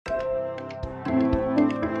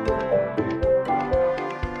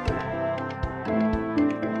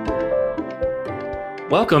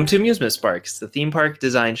Welcome to Amusement Sparks, the theme park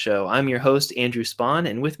design show. I'm your host, Andrew Spahn,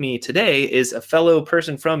 and with me today is a fellow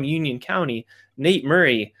person from Union County, Nate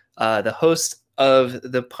Murray, the host of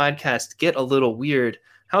the podcast Get a Little Weird.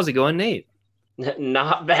 How's it going, Nate?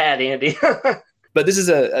 Not bad, Andy. But this is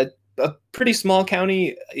a pretty small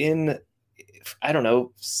county in, I don't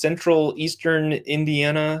know, central eastern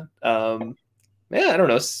Indiana. I don't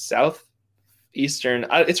know, southeastern.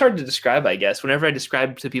 It's hard to describe, I guess. Whenever I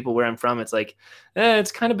describe to people where I'm from, it's like,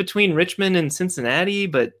 it's kind of between Richmond and Cincinnati,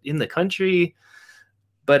 but in the country.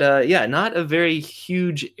 But yeah, not a very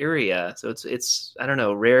huge area. So it's I don't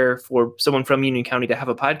know, rare for someone from Union County to have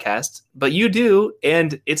a podcast, but you do,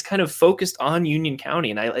 and it's kind of focused on Union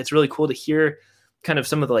County, and it's really cool to hear kind of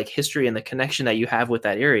some of the like history and the connection that you have with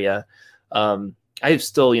that area. I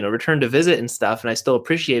still, return to visit and stuff, and I still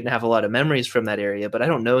appreciate and have a lot of memories from that area, but I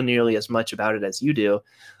don't know nearly as much about it as you do.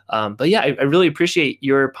 But yeah, I really appreciate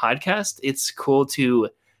your podcast. It's cool to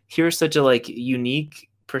hear such a like unique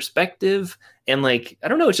perspective, and like, I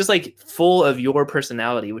don't know, it's just like full of your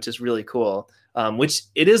personality, which is really cool. Which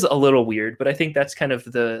it is a little weird, but I think that's kind of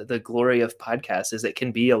the glory of podcasts, is it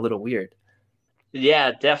can be a little weird.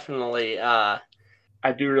 Yeah, definitely. I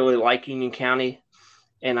do really like Union County,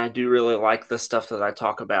 and I do really like the stuff that I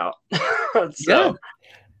talk about. Yeah,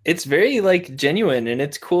 it's very like genuine, and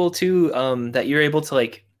it's cool too, that you're able to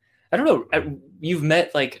like, I don't know, you've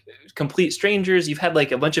met like complete strangers. You've had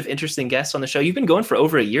like a bunch of interesting guests on the show. You've been going for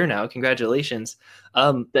over a year now. Congratulations.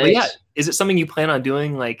 But yeah, is it something you plan on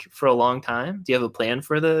doing like for a long time? Do you have a plan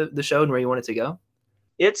for the show and where you want it to go?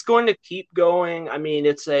 It's going to keep going. I mean,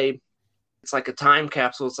 it's like a time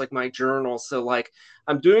capsule. It's like my journal. So like,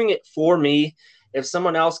 I'm doing it for me. If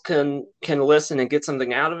someone else can listen and get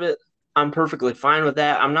something out of it, I'm perfectly fine with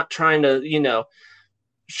that. I'm not trying to,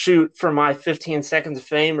 shoot for my 15 seconds of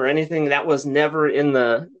fame or anything. That was never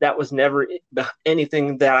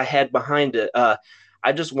anything that I had behind it.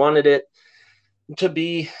 I just wanted it to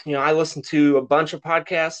be, I listened to a bunch of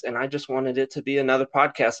podcasts, and I just wanted it to be another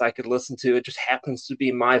podcast I could listen to. It just happens to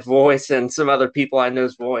be my voice and some other people I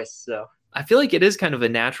know's voice. So I feel like it is kind of a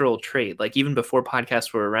natural trait. Like even before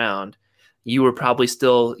podcasts were around, you were probably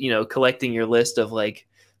still, collecting your list of like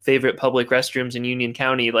favorite public restrooms in Union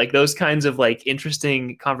County, like those kinds of like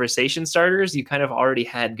interesting conversation starters you kind of already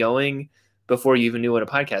had going before you even knew what a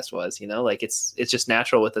podcast was, like it's just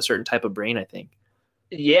natural with a certain type of brain, I think.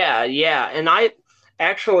 Yeah. And I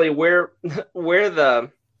actually, where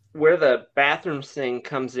the bathroom thing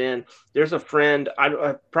comes in, there's a friend,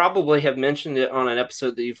 I probably have mentioned it on an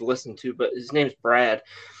episode that you've listened to, but his name's Brad.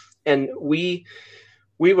 And we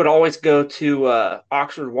would always go to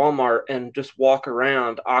Oxford Walmart and just walk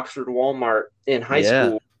around Oxford Walmart in high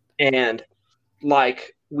school. And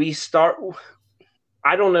like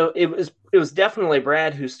I don't know, it was definitely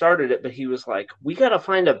Brad who started it, but he was like, we got to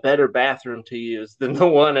find a better bathroom to use than the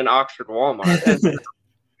one in Oxford Walmart.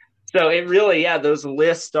 So it really, those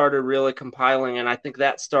lists started really compiling, and I think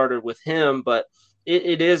that started with him. But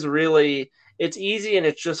it is really, it's easy and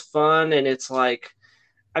it's just fun, and it's like,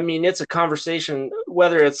 I mean, it's a conversation,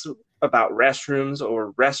 whether it's about restrooms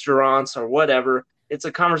or restaurants or whatever. It's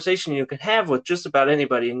a conversation you can have with just about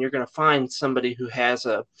anybody, and you're going to find somebody who has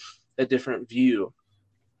a different view.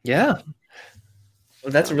 Yeah.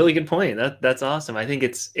 Well, that's a really good point. That's awesome. I think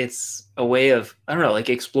it's a way of, I don't know, like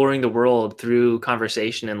exploring the world through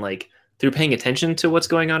conversation and like through paying attention to what's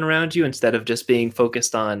going on around you instead of just being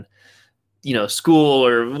focused on, school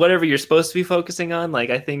or whatever you're supposed to be focusing on. Like,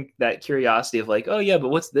 I think that curiosity of like, oh yeah, but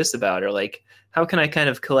what's this about? Or like, how can I kind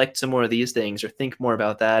of collect some more of these things or think more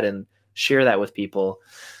about that and share that with people?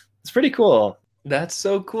 It's pretty cool. That's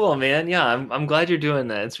so cool, man. Yeah, I'm glad you're doing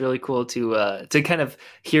that. It's really cool to kind of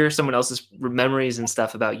hear someone else's memories and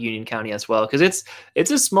stuff about Union County as well, because it's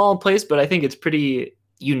a small place, but I think it's pretty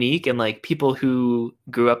unique, and like people who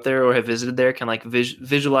grew up there or have visited there can like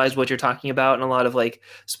visualize what you're talking about in a lot of like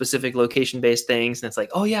specific location based things, and it's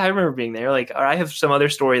like, oh yeah, I remember being there. Like, or I have some other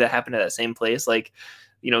story that happened at that same place. Like,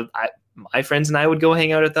 my friends and I would go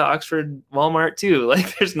hang out at the Oxford Walmart too.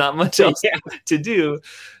 Like, there's not much else to do.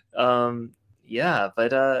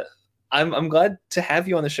 But I'm glad to have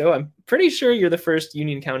you on the show. I'm pretty sure you're the first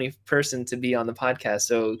Union County person to be on the podcast,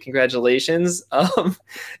 so congratulations.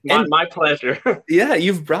 My pleasure. Yeah,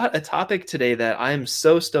 you've brought a topic today that I'm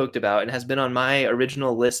so stoked about and has been on my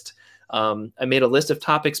original list. I made a list of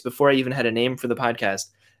topics before I even had a name for the podcast,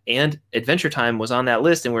 and Adventure Time was on that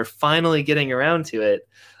list, and we're finally getting around to it.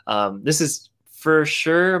 This is for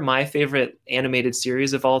sure my favorite animated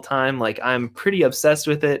series of all time. Like, I'm pretty obsessed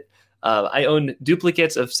with it. I own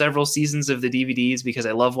duplicates of several seasons of the DVDs because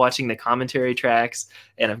I love watching the commentary tracks,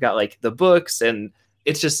 and I've got like the books and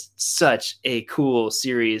it's just such a cool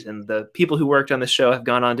series, and the people who worked on the show have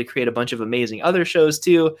gone on to create a bunch of amazing other shows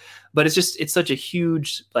too. But it's such a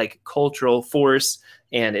huge like cultural force,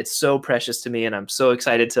 and it's so precious to me, and I'm so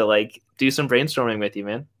excited to like do some brainstorming with you,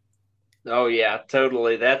 man. Oh yeah,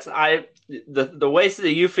 totally. The ways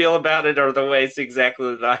that you feel about it are the ways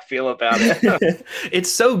exactly that I feel about it.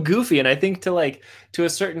 It's so goofy, and I think to a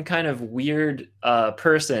certain kind of weird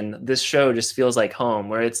person, this show just feels like home,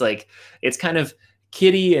 where it's like it's kind of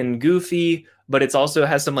kiddie and goofy, but it's also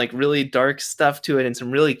has some like really dark stuff to it and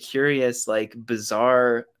some really curious, like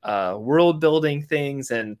bizarre world building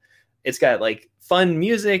things, and it's got like fun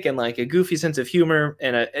music and like a goofy sense of humor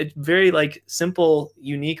and a very like simple,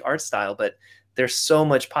 unique art style, but there's so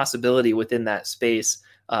much possibility within that space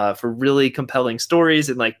for really compelling stories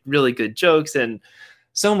and like really good jokes and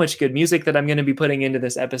so much good music that I'm going to be putting into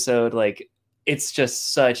this episode. Like it's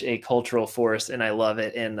just such a cultural force, and I love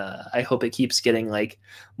it. And I hope it keeps getting like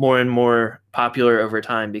more and more popular over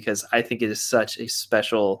time, because I think it is such a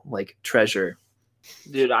special like treasure.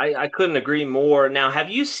 Dude, I couldn't agree more. Now, have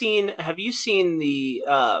you seen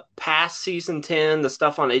the past season 10, the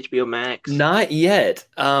stuff on HBO Max? Not yet.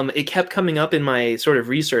 It kept coming up in my sort of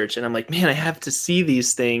research, and I'm like, man, I have to see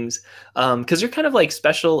these things because they're kind of like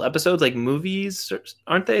special episodes, like movies,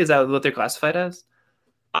 aren't they? Is that what they're classified as?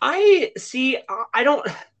 I see. I don't.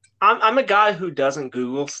 I'm a guy who doesn't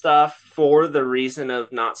Google stuff for the reason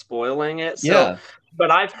of not spoiling it. So, Yeah.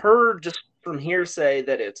 but I've heard just from hearsay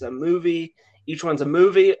that it's a movie. Each one's a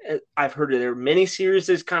movie. I've heard there are miniseries.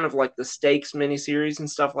 There's kind of like the Stakes miniseries and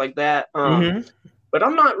stuff like that. Hmm. But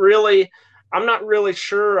I'm not really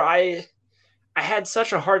sure. I had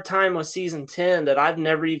such a hard time with season 10 that I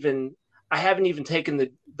haven't even taken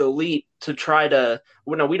the leap to try to,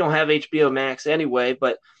 well, no, we don't have HBO Max anyway,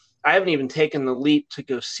 but I haven't even taken the leap to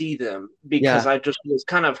go see them because Yeah, I just was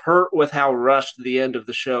kind of hurt with how rushed the end of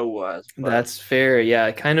the show was. But that's fair.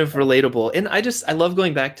 Yeah, kind of relatable. And I love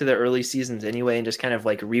going back to the early seasons anyway and just kind of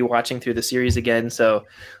like rewatching through the series again. So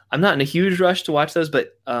I'm not in a huge rush to watch those,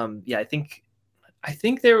 but yeah, I think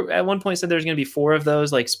there at one point said there's going to be 4 of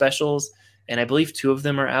those like specials, and I believe 2 of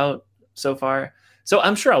them are out so far. So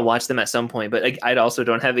I'm sure I'll watch them at some point, but I also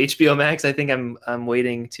don't have HBO Max. I think I'm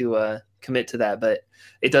waiting to commit to that, but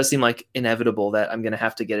it does seem like inevitable that I'm going to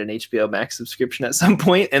have to get an HBO Max subscription at some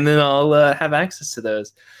point, and then I'll have access to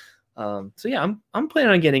those. So yeah, I'm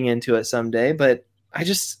planning on getting into it someday, but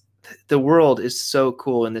the world is so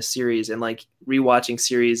cool in this series, and like rewatching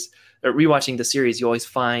the series, you always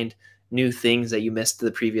find new things that you missed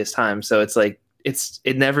the previous time. So it's like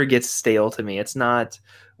it never gets stale to me. It's not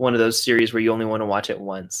one of those series where you only want to watch it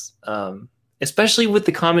once. Especially with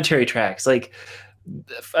the commentary tracks. Like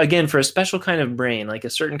again, for a special kind of brain, like a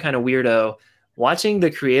certain kind of weirdo, watching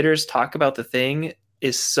the creators talk about the thing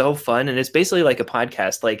is so fun, and it's basically like a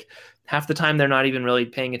podcast. Like half the time they're not even really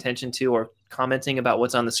paying attention to or commenting about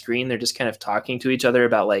what's on the screen. They're just kind of talking to each other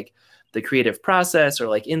about like the creative process or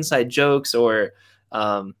like inside jokes or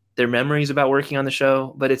their memories about working on the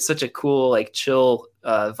show. But it's such a cool, like chill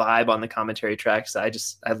vibe on the commentary tracks. I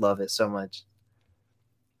love it so much.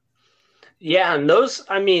 yeah, and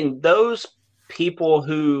those people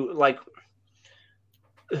who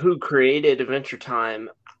created Adventure Time,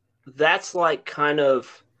 that's like kind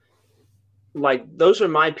of like those are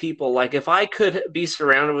my people. Like if I could be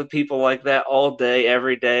surrounded with people like that all day,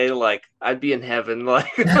 every day, like I'd be in heaven.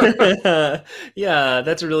 Like Yeah,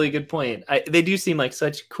 that's a really good point. They do seem like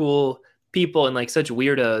such cool people and like such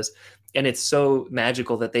weirdos, and it's so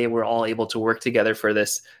magical that they were all able to work together for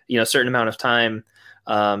this, certain amount of time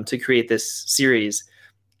to create this series.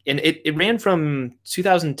 And it ran from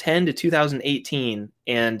 2010 to 2018,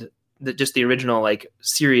 and just the original like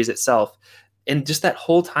series itself. And just that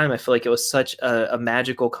whole time, I feel like it was such a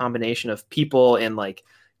magical combination of people and like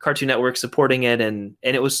Cartoon Network supporting it, and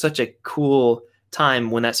it was such a cool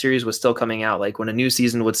time when that series was still coming out, like when a new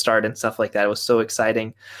season would start and stuff like that. It was so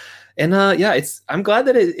exciting. And yeah, I'm glad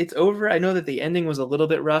that it's over. I know that the ending was a little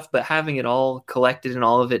bit rough, but having it all collected and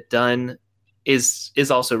all of it done is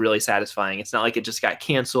also really satisfying. It's not like it just got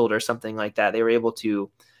canceled or something like that. They were able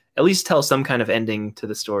to at least tell some kind of ending to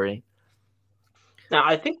the story. now,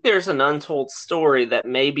 I think there's an untold story that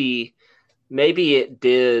maybe it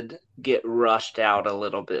did get rushed out a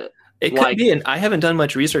little bit. It could Like, be, and I haven't done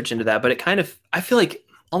much research into that, but I feel like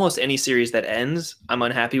almost any series that ends, I'm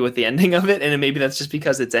unhappy with the ending of it, and maybe that's just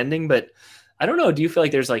because it's ending, but I don't know. Do you feel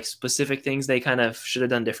like there's like specific things they kind of should have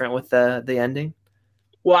done different with the ending?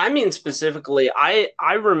 well, I mean specifically,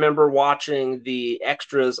 I remember watching the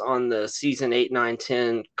extras on the season 8, 9,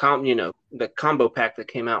 10 the combo pack that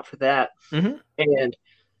came out for that. Hmm. And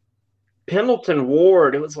Pendleton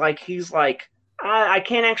Ward, it was like he's like, I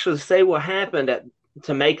can't actually say what happened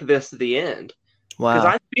to make this the end, because Wow.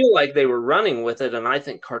 I feel like they were running with it, and I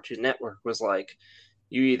think Cartoon Network was like,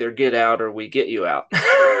 "You either get out or we get you out."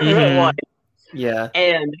 Like, Hmm. Yeah.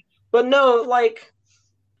 and but no, like,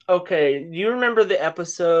 okay, do you remember the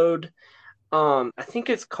episode? I think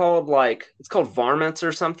it's called Varmints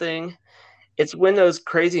or something. It's when those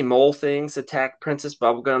crazy mole things attack Princess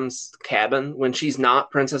Bubblegum's cabin when she's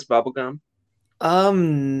not Princess Bubblegum.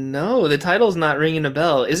 No, the title's not ringing a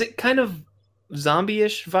bell. Is it kind of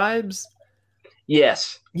zombie-ish vibes?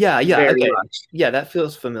 Yes, Yeah, yeah, very okay. much. Yeah, that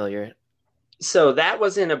feels familiar. So that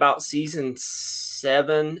was in about season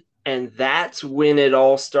 7, and that's when it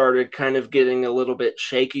all started kind of getting a little bit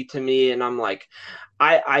shaky to me. And I'm like,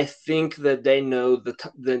 I think that they know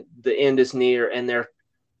the end is near, and they're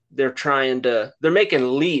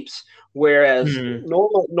making leaps. Whereas Hmm.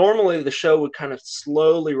 normally the show would kind of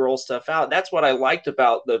slowly roll stuff out. That's what I liked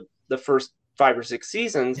about the first 5 or 6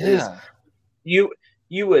 seasons is Yeah, you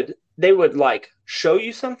you would they would like show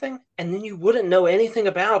you something, and then you wouldn't know anything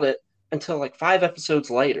about it until like 5 episodes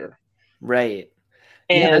later. right.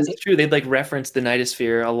 Yeah, And that's true. They'd like reference the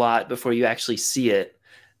Nightosphere a lot before you actually see it.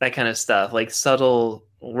 That kind of stuff, like subtle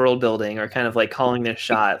world building or kind of like calling their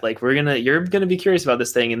shot. Like you're gonna be curious about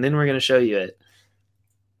this thing, and then we're gonna show you it.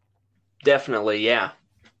 definitely, yeah.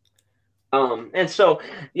 And so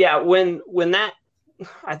yeah, when that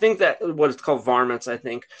I think that what it's called Varmints, I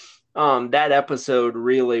think. That episode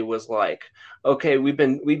really was like, okay, we've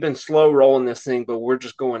been slow rolling this thing, but we're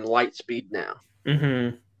just going light speed now. Hmm.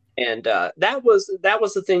 And that was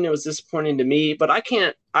the thing that was disappointing to me. But I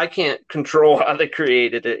can't control how they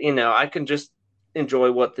created it. I can just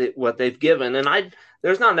enjoy what they've given, and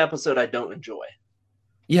there's not an episode I don't enjoy.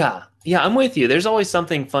 Yeah, yeah, I'm with you. There's always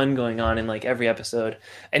something fun going on in like every episode,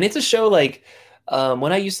 and it's a show like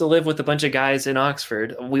when I used to live with a bunch of guys in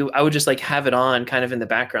Oxford, I would just like have it on kind of in the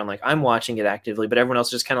background, like I'm watching it actively, but everyone else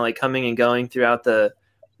just kind of like coming and going throughout the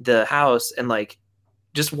house and like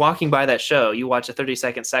just walking by that show. You watch a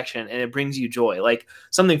 30-second section and it brings you joy. Like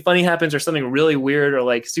something funny happens or something really weird or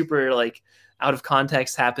like super like out of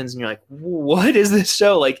context happens and you're like, what is this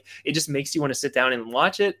show? Like it just makes you want to sit down and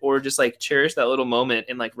watch it or just like cherish that little moment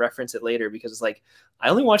and like reference it later because it's like I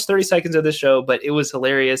only watched 30 seconds of this show, but it was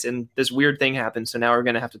hilarious and this weird thing happened. So now we're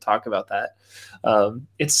gonna have to talk about that.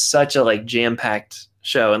 It's such a like jam-packed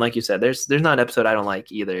show. And like you said, there's not an episode I don't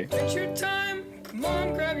like either. Adventure time! Come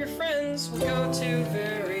on, grab your friends. We'll go to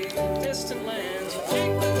very distant lands. We'll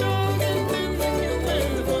take the dog and then they can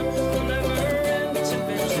win. The fun will never end. It's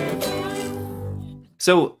adventure time.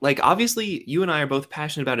 So, like, obviously, you and I are both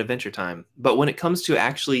passionate about Adventure Time, but when it comes to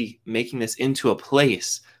actually making this into a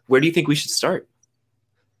place, where do you think we should start?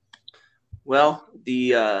 Well,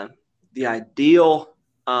 the ideal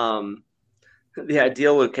the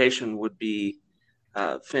ideal location would be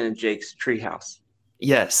Finn and Jake's treehouse.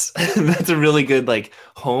 Yes, that's a really good like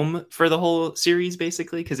home for the whole series,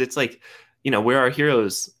 basically, because it's like, where our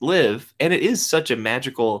heroes live, and it is such a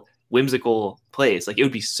magical, whimsical place. Like, it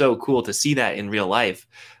would be so cool to see that in real life.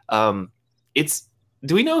 Um, it's.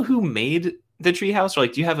 Do we know who made the treehouse, or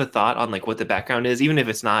like, do you have a thought on like what the background is, even if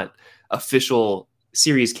it's not official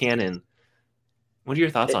series canon? What are your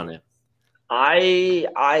thoughts on it?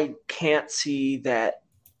 I can't see that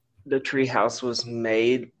the treehouse was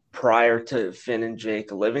made prior to Finn and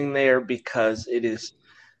Jake living there, because it's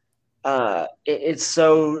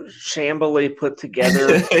so shambly put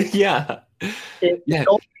together. Yeah. It, Yeah.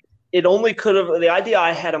 it only could have, the idea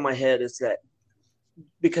I had in my head is that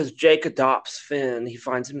because Jake adopts Finn, he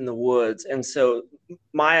finds him in the woods. And so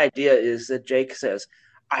my idea is that Jake says,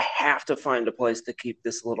 I have to find a place to keep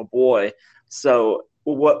this little boy. So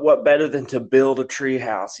what better than to build a tree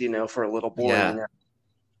house, for a little boy. Yeah.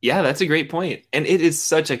 Yeah, that's a great point. And it is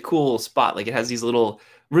such a cool spot. Like it has these little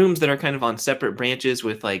rooms that are kind of on separate branches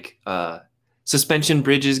with like suspension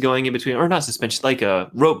bridges going in between, or not suspension, like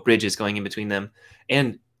rope bridges going in between them.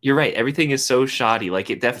 And you're right, everything is so shoddy. Like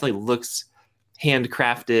it definitely looks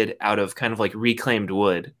handcrafted out of kind of like reclaimed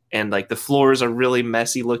wood. And like the floors are really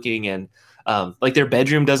messy looking and like their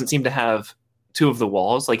bedroom doesn't seem to have two of the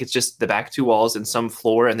walls. Like it's just the back two walls and some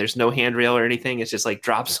floor and there's no handrail or anything. It's just like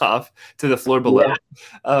drops off to the floor below.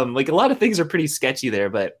 Yeah. Like a lot of things are pretty sketchy there,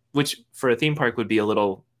 but which for a theme park would be a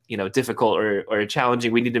little, difficult or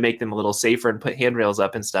challenging. We need to make them a little safer and put handrails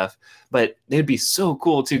up and stuff. But it'd be so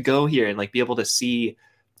cool to go here and like be able to see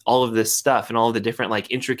all of this stuff and all of the different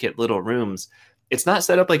like intricate little rooms. It's not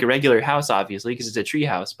set up like a regular house, obviously, because it's a tree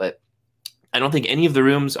house, but I don't think any of the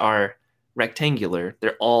rooms are rectangular.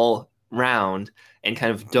 They're all round and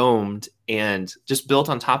kind of domed and just built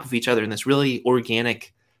on top of each other in this really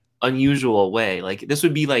organic, unusual way. Like this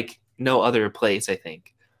would be like no other place, I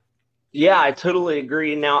think. Yeah, I totally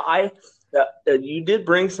agree. Now, you did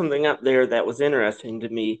bring something up there that was interesting to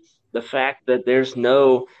me. The fact that there's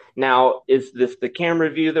no now, is this the camera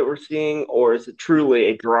view that we're seeing, or is it truly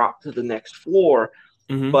a drop to the next floor?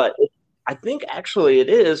 Hmm. But I think actually it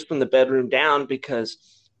is from the bedroom down because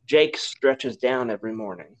Jake stretches down every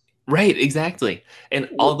morning. Right, exactly. And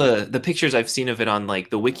all the pictures I've seen of it on like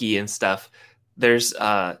the wiki and stuff, there's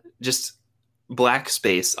just black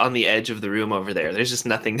space on the edge of the room over there. There's just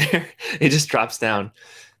nothing there. It just drops down.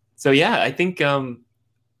 So yeah, I think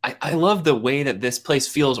I love the way that this place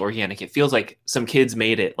feels organic. It feels like some kids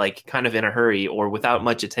made it like kind of in a hurry or without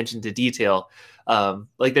much attention to detail.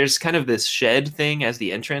 Like there's kind of this shed thing as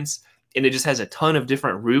the entrance, and it just has a ton of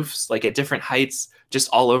different roofs, like at different heights, just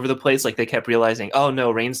all over the place. Like they kept realizing, oh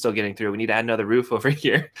no, rain's still getting through. We need to add another roof over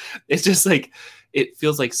here. It's just like it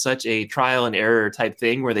feels like such a trial and error type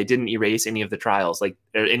thing where they didn't erase any of the trials, like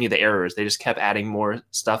or any of the errors. They just kept adding more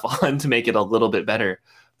stuff on to make it a little bit better.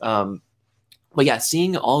 But yeah,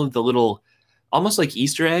 seeing all of the little, almost like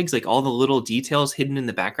Easter eggs, like all the little details hidden in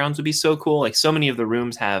the backgrounds would be so cool. Like so many of the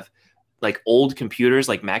rooms have like old computers,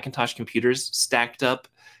 like Macintosh computers stacked up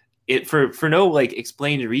it for no like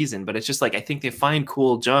explained reason, but it's just like I think they find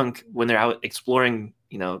cool junk when they're out exploring,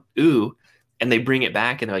 ooh, and they bring it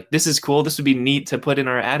back and they're like, this is cool. This would be neat to put in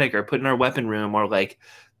our attic or put in our weapon room or like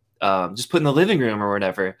just put in the living room or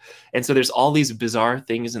whatever. And so there's all these bizarre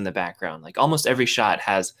things in the background. Like almost every shot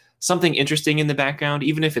has something interesting in the background,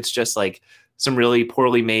 even if it's just like some really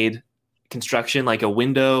poorly made construction, like a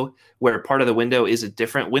window where part of the window is a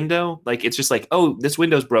different window. Like it's just like, oh, this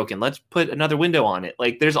window's broken. Let's put another window on it.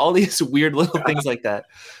 Like there's all these weird little things like that,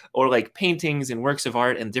 or like paintings and works of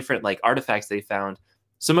art and different like artifacts they found.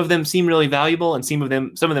 Some of them seem really valuable, and some of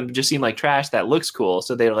them just seem like trash that looks cool.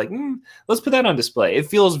 So they're like, let's put that on display. It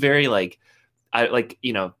feels very like,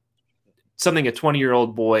 something a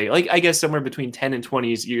 20-year-old boy, like I guess somewhere between 10 and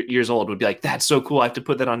 20 years old would be like, that's so cool. I have to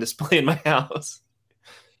put that on display in my house.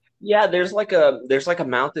 Yeah, there's like a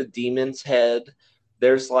mounted demon's head.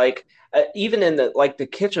 There's like even in the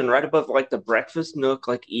kitchen right above like the breakfast nook,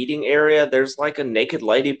 like eating area, there's like a naked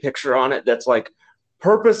lady picture on it that's like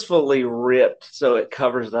purposefully ripped so it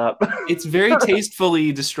covers up. It's very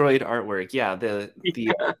tastefully destroyed artwork. Yeah,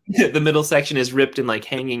 the middle section is ripped and like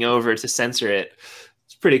hanging over to censor it.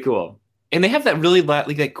 It's pretty cool. And they have that really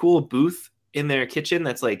like that cool booth in their kitchen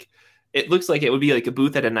that's like, it looks like it would be like a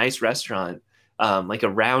booth at a nice restaurant, like a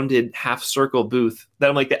rounded half circle booth that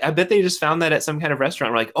I'm like, I bet they just found that at some kind of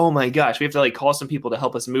restaurant. We're like, oh my gosh, we have to like call some people to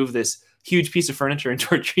help us move this huge piece of furniture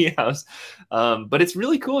into our treehouse. But it's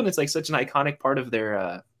really cool, and it's like such an iconic part of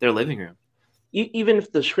their living room. Even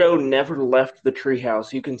if the show never left the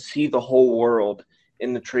treehouse, you can see the whole world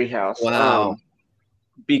in the treehouse. Wow.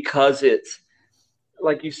 Because it's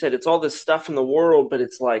like you said, it's all this stuff in the world, but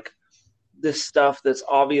it's like this stuff that's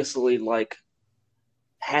obviously like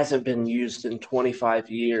hasn't been used in 25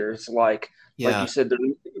 years. Like you said,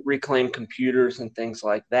 the reclaimed computers and things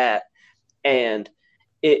like that. And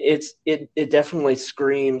it definitely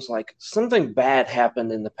screams like something bad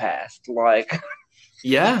happened in the past. Like,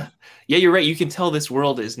 yeah, you're right. You can tell this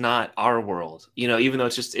world is not our world, even though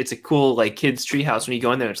it's a cool like kids treehouse. When you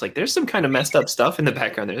go in there, it's like there's some kind of messed up stuff in the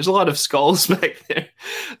background. There's a lot of skulls back there,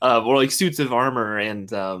 or like suits of armor, and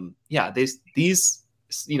these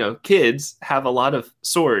kids have a lot of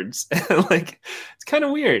swords. Like it's kind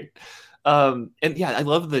of weird. And yeah, I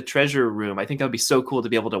love the treasure room. I think that would be so cool to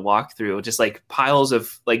be able to walk through just like piles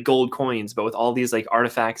of like gold coins, but with all these like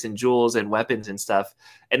artifacts and jewels and weapons and stuff.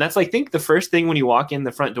 And that's like, I think the first thing when you walk in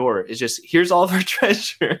the front door is just, here's all of our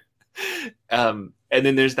treasure. And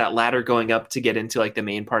then there's that ladder going up to get into like the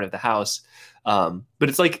main part of the house. But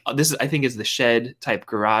it's like, this is, I think is the shed type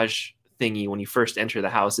garage thingy. When you first enter the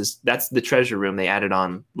house, that's the treasure room they added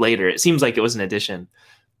on later. It seems like it was an addition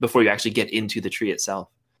before you actually get into the tree itself.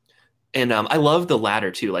 And I love the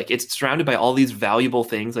ladder too. Like it's surrounded by all these valuable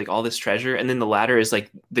things, like all this treasure. And then the ladder is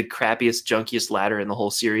like the crappiest, junkiest ladder in the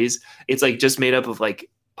whole series. It's like just made up of like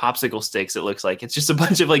popsicle sticks. It looks like it's just a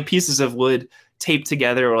bunch of like pieces of wood taped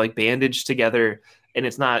together or like bandaged together. And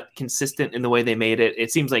it's not consistent in the way they made it.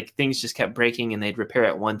 It seems like things just kept breaking and they'd repair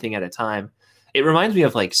it one thing at a time. It reminds me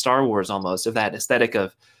of like Star Wars almost, of that aesthetic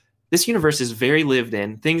of this universe is very lived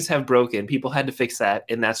in. Things have broken. People had to fix that.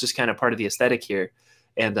 And that's just kind of part of the aesthetic here.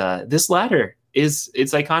 And this ladder it's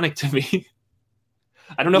iconic to me.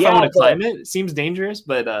 I don't know if I want to climb it. It seems dangerous,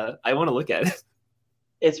 but I want to look at it.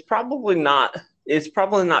 It's probably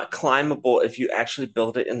not climbable if you actually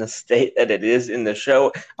build it in the state that it is in the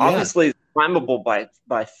show. Yeah. Obviously, it's climbable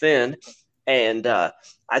by Finn. And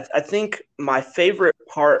I think my favorite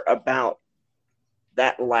part about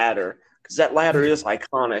that ladder, because that ladder is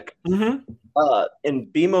iconic. Mm-hmm. In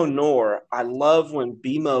BMO Noir, I love when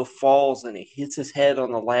BMO falls and he hits his head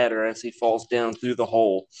on the ladder as he falls down through the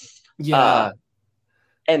hole. Yeah,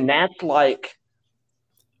 And that's like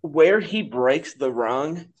where he breaks the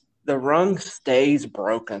rung stays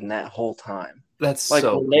broken that whole time. that's Like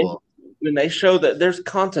so cool. when they show that there's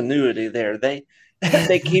continuity there, they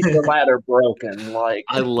keep the ladder broken. Like,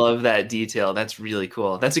 I love that detail. That's really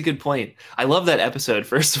cool. That's a good point. I love that episode,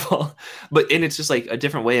 first of all. And it's just like a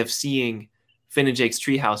different way of seeing Finn and Jake's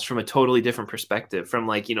treehouse from a totally different perspective. From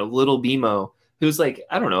like, little BMO, who's like,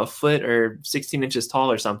 I don't know, a foot or 16 inches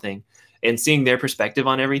tall or something, and seeing their perspective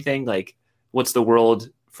on everything, like what's the world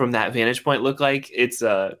from that vantage point look like? It's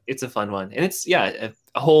a fun one. And it's a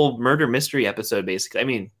whole murder mystery episode, basically. I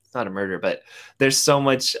mean, it's not a murder, but there's so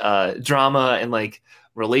much drama and like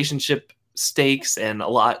relationship stakes and a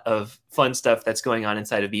lot of fun stuff that's going on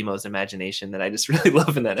inside of BMO's imagination that I just really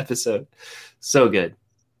love in that episode. So good.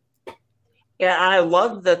 yeah, I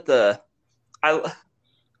love that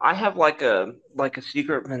I have like a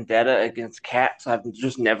secret vendetta against cats. I've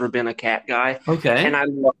just never been a cat guy, Okay. and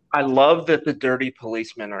I love that the dirty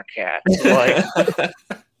policemen are cats. Like,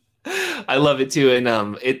 I love it too.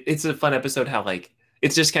 And it's a fun episode how like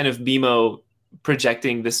it's just kind of BMO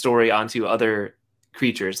projecting the story onto other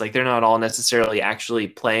creatures. Like they're not all necessarily actually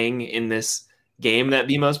playing in this game that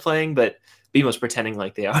BMO's playing, but BMO's pretending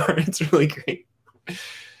like they are. It's really great.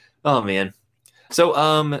 Oh man.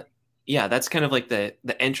 So yeah, that's kind of like the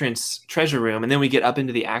entrance treasure room, and then we get up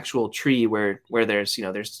into the actual tree where there's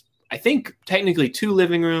there's I think technically 2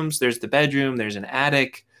 living rooms. There's the bedroom, there's an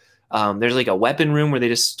attic, there's like a weapon room where they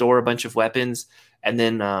just store a bunch of weapons, and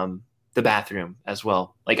then the bathroom as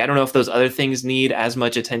well. Like I don't know if those other things need as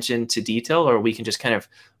much attention to detail, or we can just kind of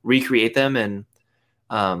recreate them, and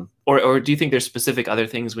or do you think there's specific other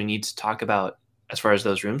things we need to talk about as far as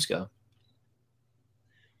those rooms go?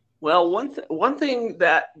 well, one thing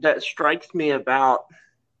that strikes me about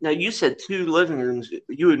now, you said 2 living rooms.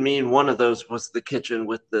 You would mean one of those was the kitchen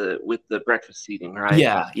with the breakfast seating, right?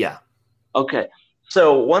 Yeah. Okay.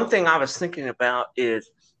 So one thing I was thinking about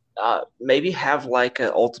is maybe have like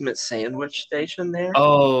an ultimate sandwich station there,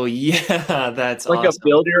 Oh yeah, that's like a awesome.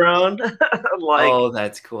 build your own. Like, Oh,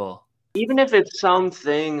 that's cool. even if it's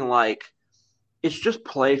something like it's just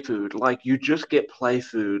play food, like you just get play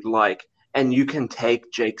food, like, and you can take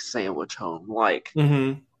Jake's sandwich home, like,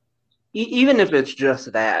 Hmm. even if it's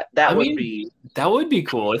just that I would mean, be. that would be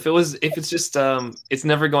cool if it's just it's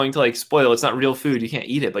never going to like spoil. It's not real food. You can't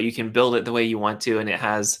eat it, but you can build it the way you want to, and it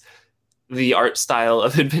has the art style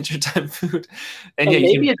of Adventure Time food. And And yeah,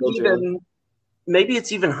 you maybe can it's build your own.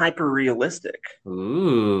 even hyper realistic.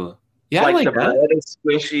 Ooh. Yeah, I Like like the that. bread is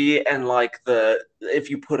squishy, and like if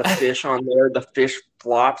you put a fish on there, the fish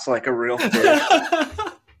flops like a real fish.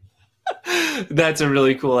 That's a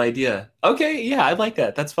really cool idea. Okay, yeah, I like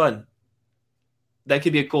that. That's fun. That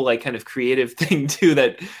could be a cool, like, kind of creative thing too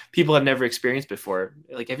that people have never experienced before.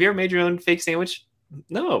 Like, have you ever made your own fake sandwich?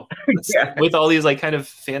 No. Yeah. With all these like kind of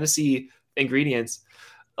fantasy ingredients.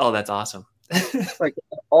 Oh, that's awesome. Like,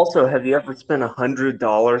 also, have you ever spent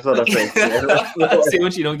 $100 on a fake sandwich?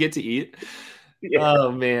 Sandwich you don't get to eat. Yeah.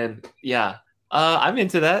 Oh man, yeah. I'm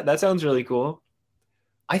into that. That sounds really cool.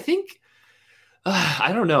 I think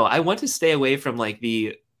I don't know. I want to stay away from like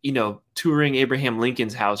the touring Abraham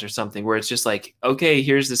Lincoln's house or something where it's just like, okay,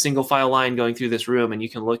 here's the single file line going through this room and you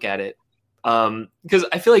can look at it. Because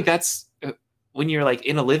I feel like that's when you're like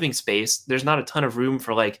in a living space, there's not a ton of room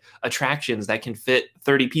for like attractions that can fit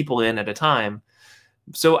 30 people in at a time.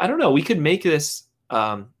 So I don't know. We could make this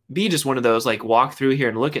be just one of those like walk through here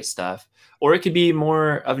and look at stuff, or it could be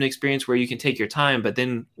more of an experience where you can take your time. But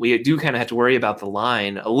then we do kind of have to worry about the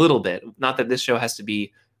line a little bit. Not that this show has to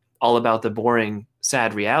be all about the boring,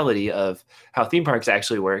 sad reality of how theme parks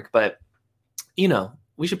actually work, but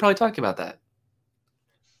we should probably talk about that.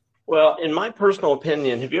 Well, in my personal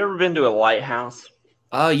opinion, have you ever been to a lighthouse?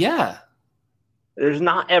 Yeah. There's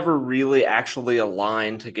not ever really actually a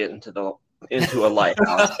line to get into a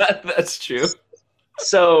lighthouse. That's true.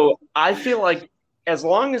 So I feel like as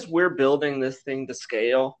long as we're building this thing to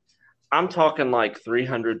scale, I'm talking like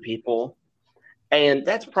 300 people, and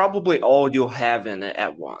that's probably all you'll have in it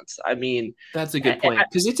at once. I mean, That's a good point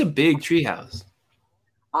because it's a big treehouse.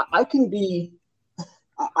 I can be.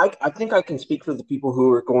 I think I can speak for the people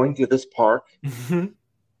who are going to this park.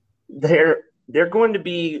 They're going to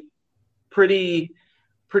be pretty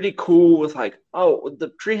cool with like, oh,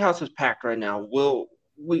 the treehouse is packed right now. We'll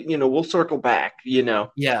circle back.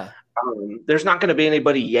 Yeah. There's not going to be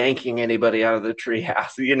anybody yanking anybody out of the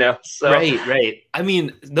treehouse, you know. So Right, right. I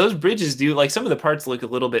mean, those bridges do like some of the parts look a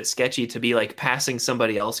little bit sketchy to be like passing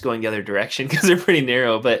somebody else going the other direction because they're pretty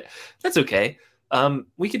narrow, but that's okay.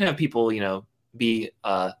 We can have people, be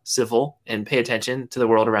civil and pay attention to the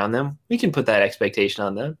world around them. We can put that expectation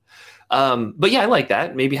on them. But yeah, I like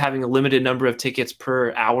that. Maybe having a limited number of tickets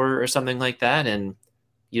per hour or something like that, and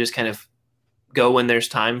you just kind of go when there's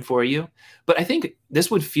time for you. But I think this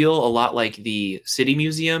would feel a lot like the City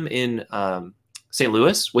Museum in St.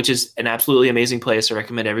 Louis, which is an absolutely amazing place. I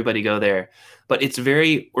recommend everybody go there. But it's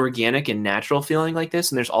very organic and natural feeling like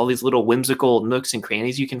this. And there's all these little whimsical nooks and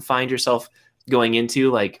crannies you can find yourself going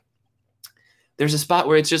into. Like there's a spot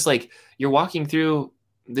where it's just like you're walking through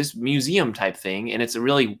this museum type thing, and it's a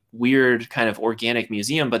really weird kind of organic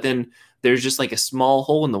museum. But then there's just like a small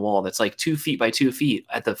hole in the wall that's like 2 feet by 2 feet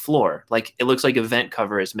at the floor. Like it looks like a vent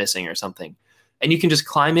cover is missing or something. And you can just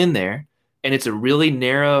climb in there, and it's a really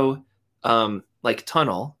narrow like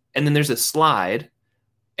tunnel. And then there's a slide,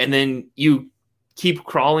 and then you keep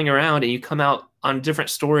crawling around and you come out on a different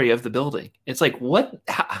story of the building. It's like, what,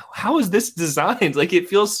 how is this designed? Like, it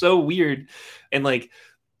feels so weird. And like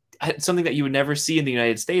something that you would never see in the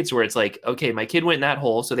United States, where it's like, okay, my kid went in that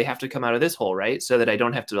hole, so they have to come out of this hole, right? So that I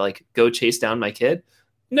don't have to like go chase down my kid.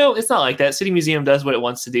 No, it's not like that. City Museum does what it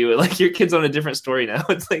wants to do. Like your kid's on a different story now.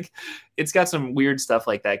 It's like, it's got some weird stuff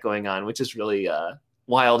like that going on, which is really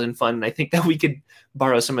wild and fun. And I think that we could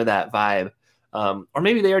borrow some of that vibe. Or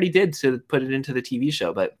maybe they already did to put it into the TV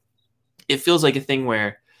show, but it feels like a thing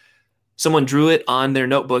where someone drew it on their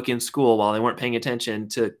notebook in school while they weren't paying attention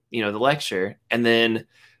to, the lecture. And then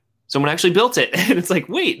someone actually built it. And it's like,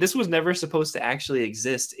 wait, this was never supposed to actually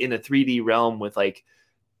exist in a 3D realm with like,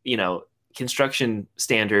 construction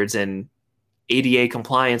standards and ADA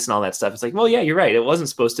compliance and all that stuff. It's like, well, yeah, you're right. It wasn't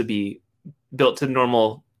supposed to be built to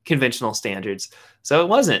normal conventional standards. So it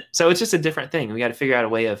wasn't. So it's just a different thing. We got to figure out a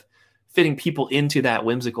way of fitting people into that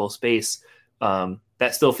whimsical space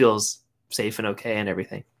that still feels safe and okay and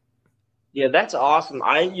everything. Yeah, that's awesome.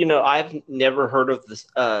 I've never heard of this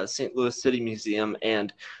St. Louis City Museum,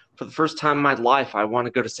 and for the first time in my life, I want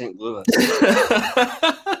to go to St. Louis.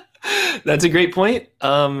 That's a great point.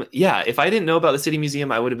 Yeah, if I didn't know about the City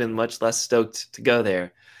Museum, I would have been much less stoked to go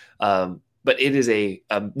there. But it is a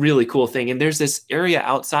really cool thing. And there's this area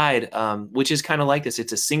outside, which is kind of like this.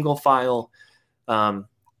 It's a single file. I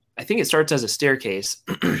think it starts as a staircase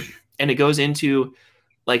and it goes into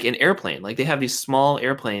like an airplane. Like they have these small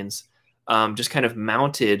airplanes just kind of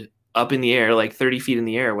mounted up in the air, like 30 feet in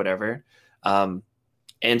the air or whatever.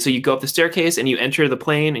 And so you go up the staircase and you enter the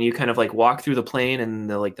plane and you kind of like walk through the plane, and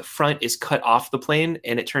the front is cut off the plane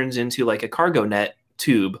and it turns into like a cargo net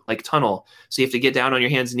tube, like tunnel. So you have to get down on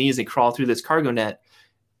your hands and knees and crawl through this cargo net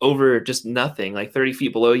over just nothing. Like 30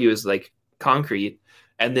 feet below you is like concrete.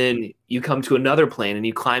 And then you come to another plane and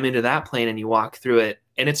you climb into that plane and you walk through it.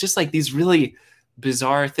 And it's just like these really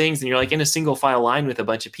bizarre things. And you're like in a single file line with a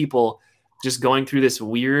bunch of people just going through this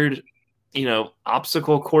weird,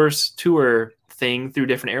 obstacle course tour thing through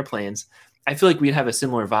different airplanes. I feel like we'd have a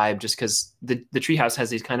similar vibe just because the treehouse has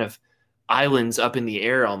these kind of islands up in the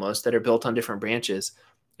air almost that are built on different branches.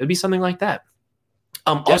 It would be something like that.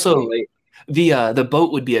 Also, the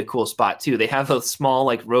boat would be a cool spot too. They have a small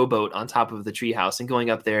like rowboat on top of the treehouse, and going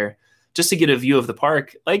up there just to get a view of the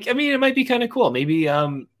park. Like, I mean, it might be kind of cool. Maybe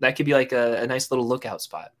that could be like a nice little lookout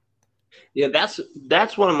spot. Yeah,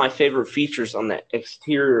 that's one of my favorite features on the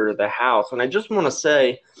exterior of the house. And I just want to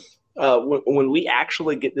say, when we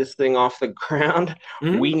actually get this thing off the ground,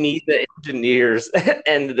 we need the engineers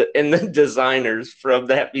and the designers from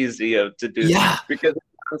that museum to do that, because it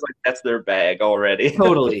sounds like that's their bag already.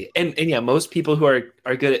 Totally. And yeah, most people who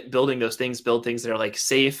are good at building those things build things that are like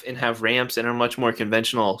safe and have ramps and are much more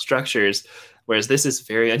conventional structures, whereas this is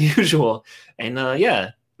very unusual. And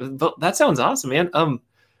yeah, but that sounds awesome, man.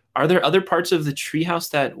 Are there other parts of the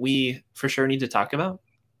treehouse that we for sure need to talk about?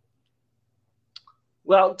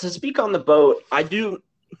 Well, to speak on the boat, I do,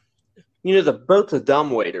 the boat's a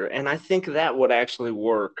dumbwaiter, and I think that would actually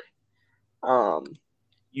work.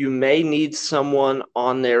 You may need someone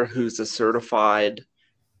on there who's a certified,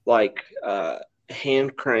 like,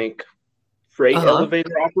 hand crank freight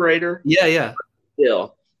elevator operator. Yeah.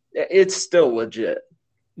 It's still legit.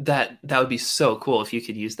 That would be so cool if you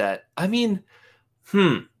could use that. I mean,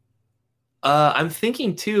 I'm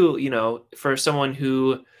thinking too, for someone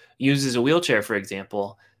who uses a wheelchair, for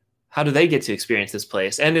example, how do they get to experience this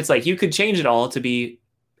place? And it's like, you could change it all to be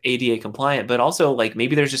ADA compliant, but also like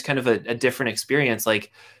maybe there's just kind of a different experience.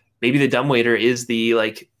 Like maybe the dumbwaiter is the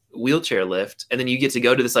like wheelchair lift, and then you get to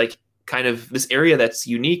go to this like kind of this area that's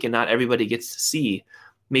unique and not everybody gets to see.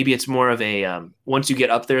 maybe it's more of a once you get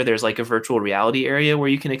up there, there's like a virtual reality area where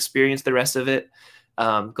you can experience the rest of it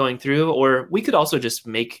going through. Or we could also just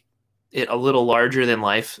make it a little larger than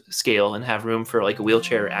life scale and have room for like a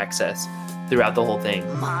wheelchair access throughout the whole thing.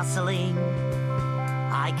 Marceline,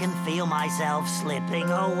 I can feel myself slipping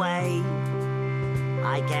away.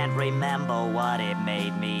 I can't remember what it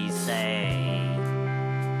made me say,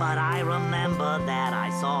 but I remember that I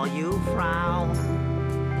saw you frown.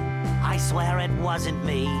 I swear it wasn't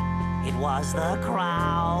me, it was the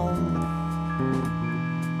crown.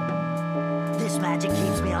 This magic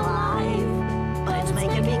keeps me alive, but it's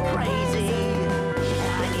making me crazy.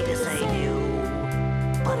 I need to save you,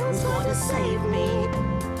 but who's going to save me?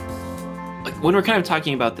 Like when we're kind of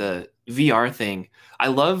talking about the VR thing, I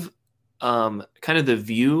love kind of the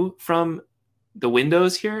view from the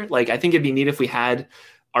windows here. Like I think it'd be neat if we had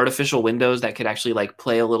artificial windows that could actually like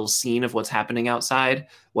play a little scene of what's happening outside,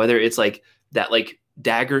 whether it's like that like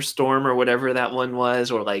dagger storm or whatever that one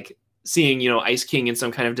was, or like seeing, you know, Ice King in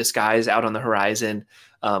some kind of disguise out on the horizon,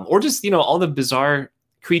 or just, you know, all the bizarre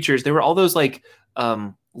creatures. There were all those like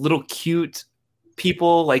little cute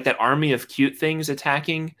people, like that army of cute things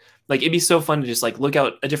attacking. Like it'd be so fun to just like look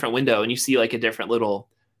out a different window and you see like a different little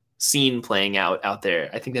scene playing out there.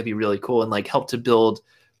 I think that'd be really cool and like help to build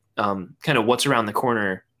kind of what's around the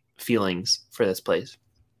corner feelings for this place.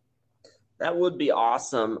 That would be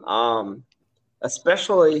awesome.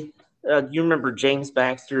 Especially, you remember James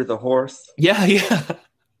Baxter, the horse? Yeah.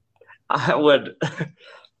 That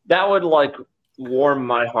would like warm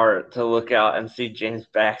my heart to look out and see James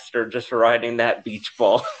Baxter just riding that beach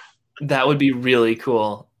ball. That would be really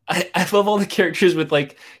cool. I love all the characters with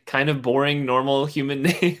like kind of boring, normal human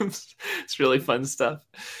names. It's really fun stuff.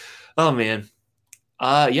 Oh man.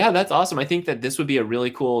 Yeah, that's awesome. I think that this would be a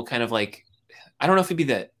really cool kind of like, I don't know if it'd be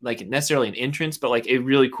that like necessarily an entrance, but like a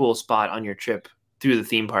really cool spot on your trip through the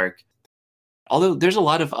theme park. Although there's a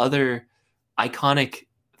lot of other iconic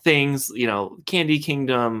things, you know, Candy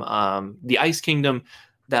Kingdom, the Ice Kingdom,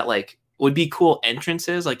 that like would be cool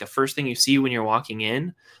entrances, like the first thing you see when you're walking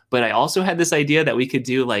in. But I also had this idea that we could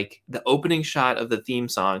do like the opening shot of the theme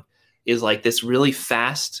song is like this really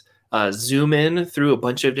fast zoom in through a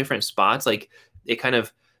bunch of different spots. Like it kind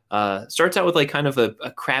of starts out with like kind of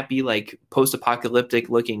a crappy, like post-apocalyptic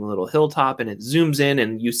looking little hilltop, and it zooms in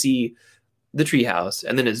and you see the treehouse,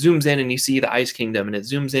 and then it zooms in and you see the Ice Kingdom, and it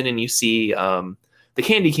zooms in and you see the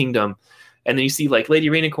Candy Kingdom, and then you see like Lady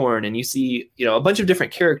Rainicorn, and you see, you know, a bunch of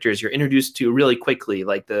different characters you're introduced to really quickly,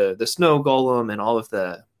 like the snow golem and all of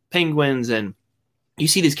the penguins, and you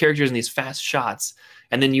see these characters in these fast shots,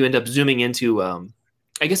 and then you end up zooming into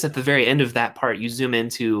I guess at the very end of that part you zoom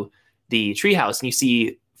into the treehouse and you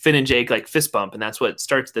see Finn and Jake like fist bump, and that's what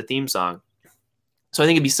starts the theme song. So I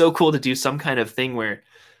think it'd be so cool to do some kind of thing where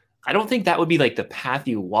I don't think that would be like the path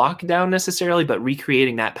you walk down necessarily, but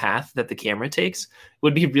recreating that path that the camera takes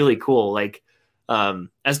would be really cool. Like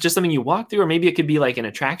as just something you walk through, or maybe it could be like an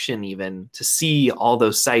attraction even to see all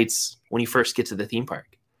those sights when you first get to the theme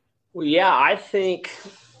park. Well, yeah, I think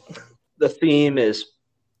the theme is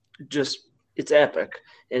just, it's epic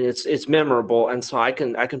and it's memorable, and so I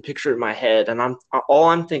can picture it in my head, and all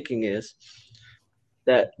I'm thinking is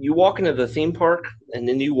that you walk into the theme park and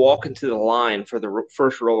then you walk into the line for the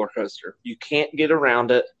first roller coaster. You can't get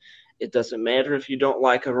around it. It doesn't matter if you don't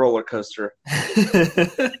like a roller coaster.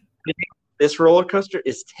 This roller coaster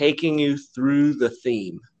is taking you through the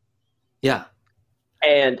theme. Yeah.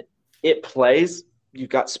 And it plays. You've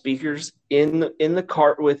got speakers in the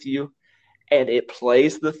cart with you, and it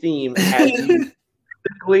plays the theme as you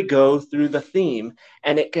physically go through the theme.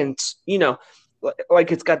 And it can, you know,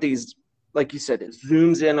 like it's got these, like you said, it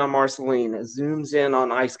zooms in on Marceline, it zooms in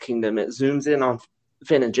on Ice Kingdom, it zooms in on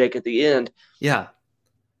Finn and Jake at the end. Yeah.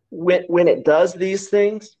 When it does these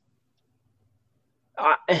things,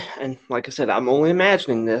 and like I said, I'm only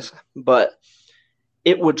imagining this, but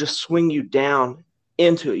it would just swing you down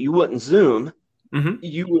into it. You wouldn't zoom. Mm-hmm.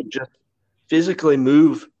 You would just physically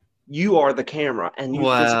move. You are the camera, and you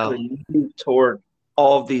physically move toward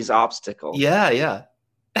all of these obstacles. Yeah.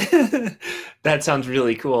 That sounds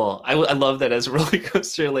really cool. I love that as a roller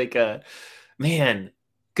coaster. Like, man,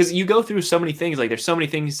 because you go through so many things. Like, there's so many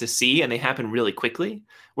things to see, and they happen really quickly.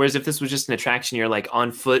 Whereas if this was just an attraction, you're like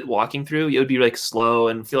on foot walking through, it would be like slow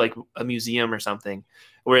and feel like a museum or something.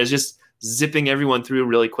 Whereas just zipping everyone through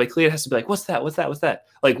really quickly, it has to be like, what's that? What's that? What's that?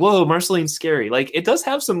 Like, whoa, Marceline's scary. Like, it does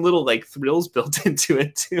have some little like thrills built into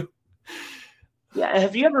it too. Yeah,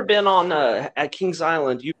 have you ever been on at Kings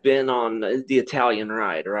Island? You've been on the Italian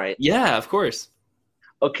ride, right? Yeah, of course.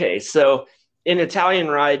 Okay, so in Italian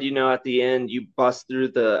ride, you know, at the end you bust through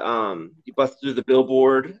the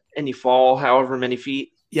billboard and you fall however many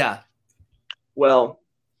feet. Yeah. Well,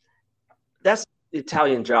 that's the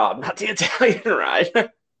Italian job, not the Italian ride.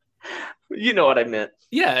 You know what I meant.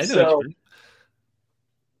 Yeah, I know what you So, mean.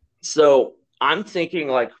 so I'm thinking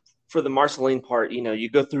like for the Marceline part, you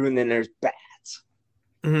go through and then there's bats.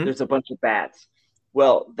 Mhm. There's a bunch of bats.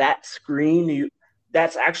 Well, that's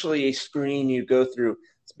actually a screen you go through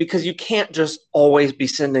because you can't just always be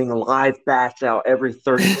sending live bats out every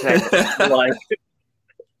 30 seconds. Like,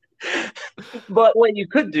 but what you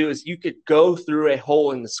could do is you could go through a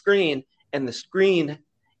hole in the screen, and the screen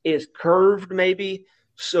is curved, maybe.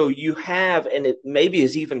 So you have, and it maybe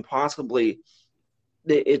is even possibly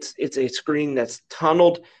it's a screen that's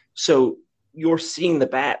tunneled, so you're seeing the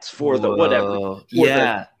bats for the whatever Whoa. for the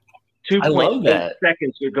Yeah. I love 2.8 that.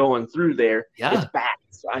 seconds you're going through there. Yeah. It's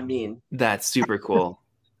bats. I mean, That's super cool.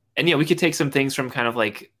 And yeah, we could take some things from kind of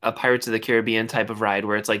like a Pirates of the Caribbean type of ride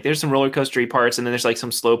where it's like there's some roller coastery parts and then there's like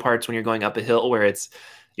some slow parts when you're going up a hill where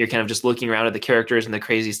you're kind of just looking around at the characters and the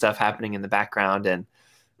crazy stuff happening in the background. And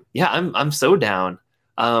yeah, I'm so down.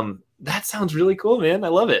 That sounds really cool, man. I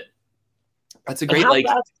love it. That's a great like.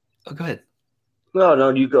 Oh, go ahead. No,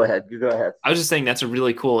 you go ahead. You go ahead. I was just saying that's a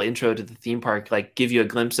really cool intro to the theme park, like give you a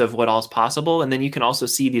glimpse of what all's possible. And then you can also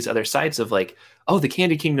see these other sides of like, oh, the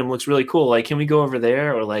Candy Kingdom looks really cool. Like, can we go over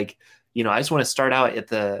there? Or like, I just want to start out at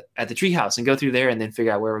the treehouse and go through there and then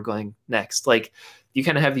figure out where we're going next. Like you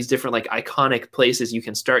kind of have these different like iconic places you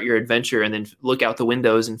can start your adventure and then look out the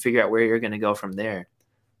windows and figure out where you're going to go from there.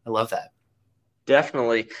 I love that.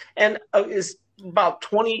 Definitely. And is about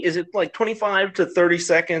 20, is it like 25 to 30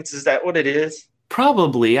 seconds? Is that what it is?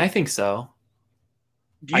 Probably. I think so.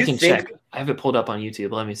 Do you I can think check. I have it pulled up on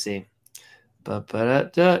YouTube. Let me see.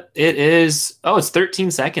 It is. Oh, it's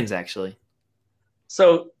 13 seconds actually.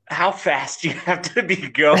 so? How fast do you have to be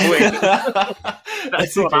going?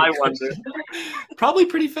 That's what I wonder. Probably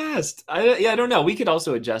pretty fast. I don't know. We could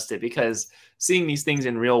also adjust it because seeing these things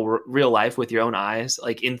in real life with your own eyes,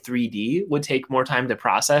 like in 3D, would take more time to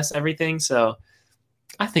process everything. So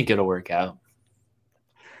I think it'll work out.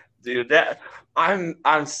 Dude,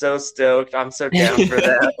 I'm so stoked. I'm so down for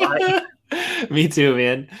that. Me too,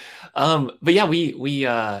 man. But yeah,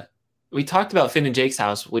 we talked about Finn and Jake's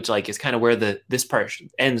house, which like is kind of where this part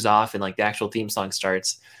ends off and like the actual theme song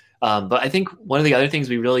starts. But I think one of the other things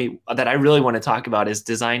that I really want to talk about is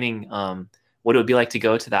designing what it would be like to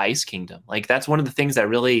go to the Ice Kingdom. Like that's one of the things that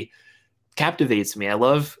really captivates me. I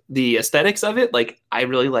love the aesthetics of it. Like I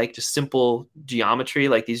really like just simple geometry,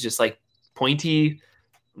 like these just like pointy,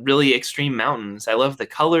 really extreme mountains. I love the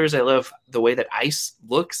colors. I love the way that ice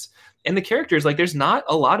looks. And the characters, like there's not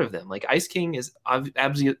a lot of them. Like Ice King is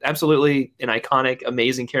absolutely an iconic,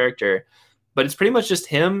 amazing character, but it's pretty much just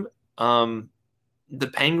him, the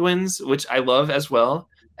penguins, which I love as well,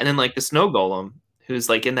 and then like the snow golem, who's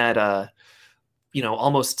like in that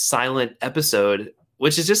almost silent episode,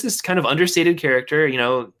 which is just this kind of understated character.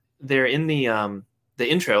 They're in the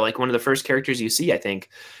intro, like one of the first characters you see, I think.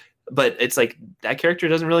 But it's like that character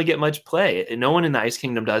doesn't really get much play. And no one in the Ice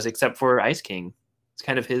Kingdom does except for Ice King. It's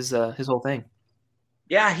kind of his whole thing.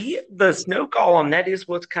 Yeah, the snow golem. That is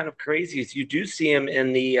what's kind of crazy is you do see him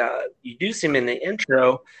in the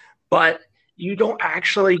intro, but you don't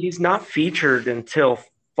actually. He's not featured until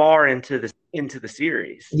far into the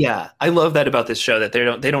series. Yeah, I love that about this show that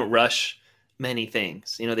they don't rush many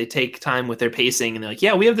things. They take time with their pacing and they're like,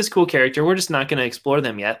 yeah, we have this cool character. We're just not going to explore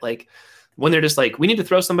them yet. Like when they're just like, we need to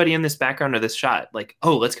throw somebody in this background or this shot. Like,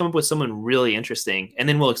 oh, let's come up with someone really interesting and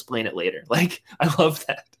then we'll explain it later. Like, I love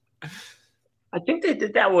that. I think they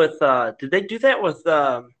did that with. Did they do that with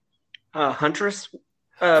Huntress?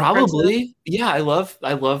 Probably. Princess? Yeah, I love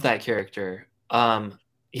that character.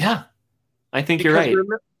 Yeah, I think you're right.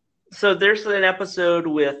 So there's an episode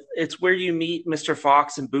it's where you meet Mr.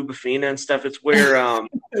 Fox and Bubafina and stuff. It's where I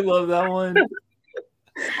love that one.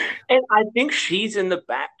 And I think she's in the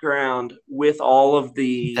background with all of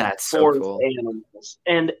the forest animals.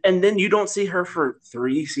 And then you don't see her for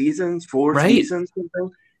 3 seasons, 4 seasons.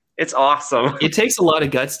 Something. It's awesome. It takes a lot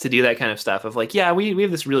of guts to do that kind of stuff of like, yeah, we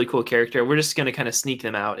have this really cool character. We're just going to kind of sneak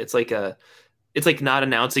them out. It's like not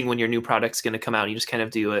announcing when your new product's going to come out. You just kind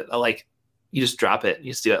of do it. Like you just drop it.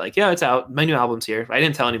 You just do it like, yeah, it's out. My new album's here. I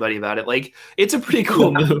didn't tell anybody about it. Like it's a pretty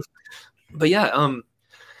cool move. But yeah,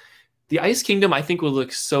 the Ice Kingdom, I think, would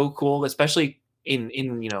look so cool, especially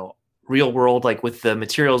in real world, like with the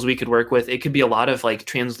materials we could work with. It could be a lot of like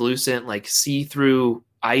translucent, like see-through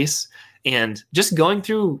ice, and just going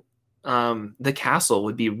through the castle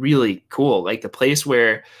would be really cool. Like the place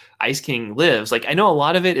where Ice King lives. Like I know a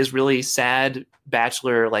lot of it is really sad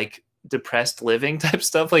bachelor, like depressed living type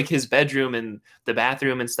stuff. Like his bedroom and the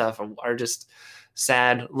bathroom and stuff are just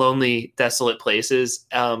sad, lonely, desolate places.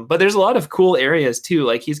 But there's a lot of cool areas too.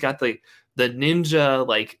 Like he's got the ninja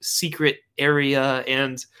like secret area,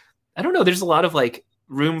 and I don't know, there's a lot of like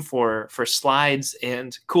room for slides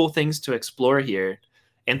and cool things to explore here,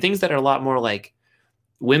 and things that are a lot more like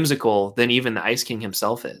whimsical than even the Ice King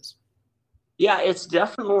himself is. Yeah, it's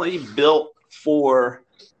definitely built for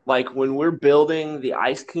like when we're building the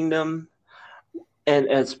Ice Kingdom and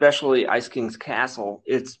especially Ice King's castle,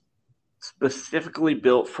 it's specifically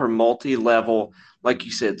built for multi-level, like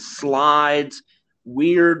you said, slides,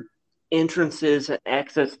 weird entrances and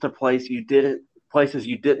exits to places you didn't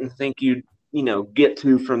think you'd get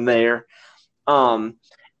to from there.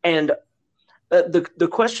 And the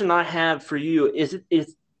question I have for you is it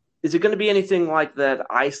going to be anything like that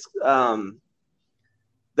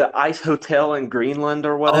the ice hotel in Greenland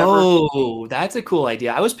or whatever? Oh, that's a cool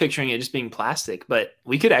idea. I was picturing it just being plastic, but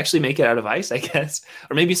we could actually make it out of ice, I guess.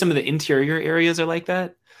 Or maybe some of the interior areas are like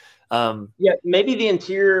that. Yeah, maybe the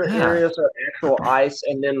interior areas are actual ice,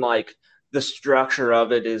 and then like the structure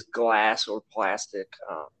of it is glass or plastic.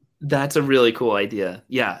 That's a really cool idea.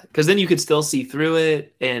 Yeah, because then you could still see through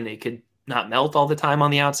it, and it could not melt all the time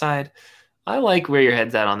on the outside. I like where your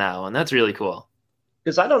head's at on that one. That's really cool.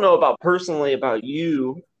 Because I don't know personally about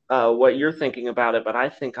you, what you're thinking about it, but I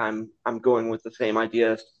think I'm going with the same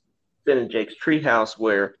idea as Finn and Jake's Treehouse,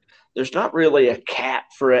 where there's not really a cap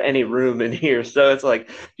for any room in here. So it's like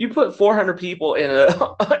you put 400 people in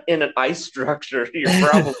in an ice structure, you're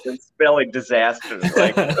probably spelling disaster.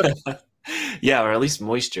 Like. Yeah, or at least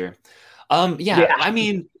moisture. Yeah. I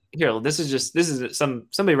mean, here, this is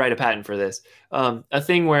somebody write a patent for this. A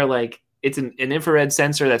thing where like it's an infrared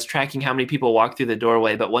sensor that's tracking how many people walk through the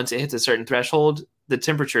doorway, but once it hits a certain threshold, the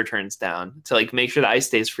temperature turns down to like make sure the ice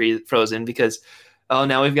stays frozen, because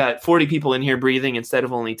now we've got 40 people in here breathing instead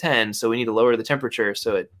of only 10, so we need to lower the temperature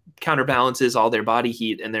so it counterbalances all their body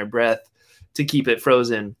heat and their breath to keep it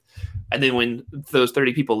frozen. And then when those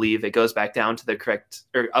 30 people leave, it goes back down to the correct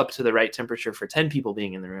or up to the right temperature for 10 people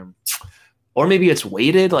being in the room. Or maybe it's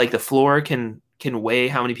weighted, like the floor can weigh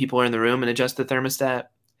how many people are in the room and adjust the thermostat.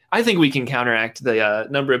 I think we can counteract the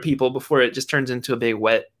number of people before it just turns into a big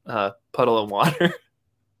wet puddle of water.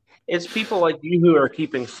 It's people like you who are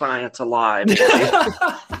keeping science alive.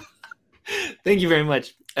 Thank you very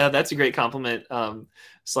much. That's a great compliment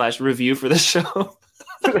 / review for the show.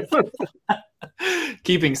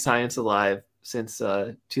 Keeping science alive since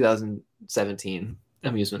 2017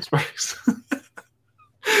 amusement parks.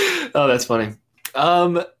 Oh, that's funny.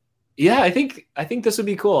 Yeah, I think this would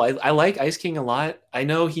be cool. I like Ice King a lot. I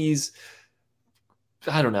know he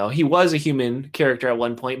was a human character at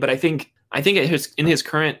one point, but I think in his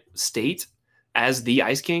current state as the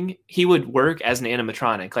Ice King, he would work as an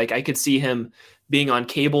animatronic. Like I could see him being on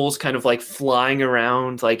cables, kind of like flying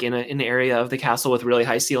around, like in an area of the castle with really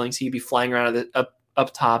high ceilings. He'd be flying around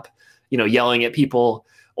up top, yelling at people.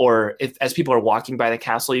 Or as people are walking by the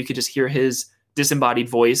castle, you could just hear his disembodied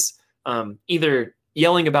voice, either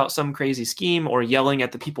yelling about some crazy scheme or yelling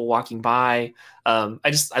at the people walking by.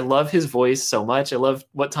 I love his voice so much. I love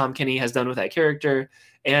what Tom Kenny has done with that character,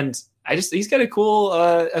 and he's got a cool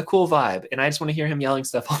vibe, and I just want to hear him yelling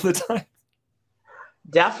stuff all the time.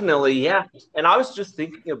 Definitely, yeah. And I was just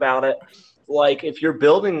thinking about it, like if you're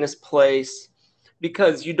building this place,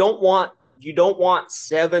 because you don't want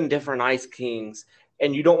 7 different Ice Kings,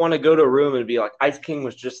 and you don't want to go to a room and be like, Ice King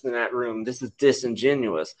was just in that room. This is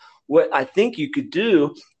disingenuous. What I think you could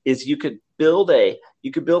do is you could build a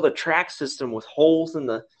track system with holes in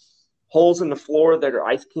the floor that are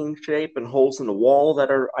Ice King shape and holes in the wall that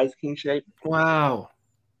are Ice King shape. Wow.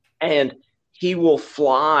 And he will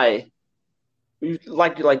fly,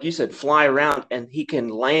 like you said, fly around, and he can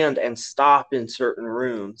land and stop in certain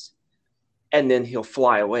rooms, and then he'll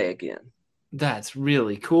fly away again. That's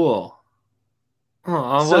really cool.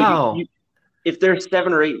 Oh, so wow. If there's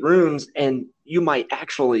 7 or 8 rooms, and you might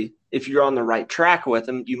actually, if you're on the right track with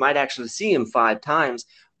him, you might actually see him 5 times,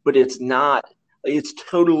 but it's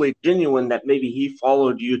totally genuine that maybe he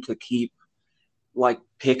followed you to keep like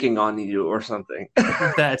picking on you or something.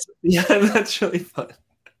 That's really fun.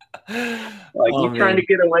 Like, you trying to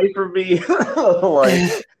get away from me?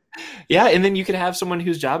 Like, yeah, and then you could have someone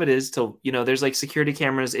whose job it is to, there's like security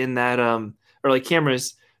cameras in that, or like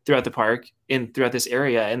cameras throughout the park and throughout this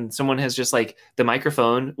area, and someone has just like the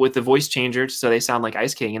microphone with the voice changer so they sound like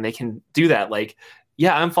Ice King, and they can do that. Like,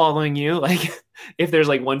 yeah, I'm following you. Like, if there's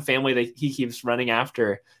like one family that he keeps running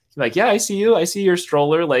after, like, yeah, I see you. I see your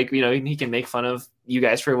stroller. Like, he can make fun of you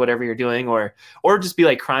guys for whatever you're doing, or just be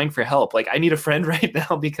like crying for help. Like, I need a friend right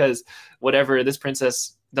now because whatever, this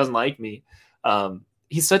princess doesn't like me.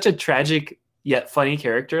 He's such a tragic yet funny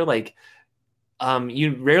character. Like,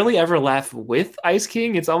 You rarely ever laugh with Ice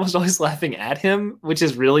King. It's almost always laughing at him, which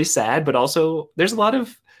is really sad. But also, there's a lot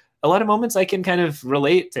of moments I can kind of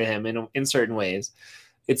relate to him in certain ways.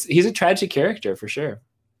 He's a tragic character for sure.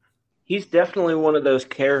 He's definitely one of those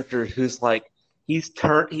characters who's like he's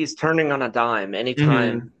turning on a dime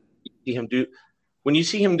anytime you see him do. When you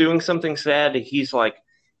see him doing something sad, he's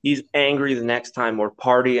angry the next time, or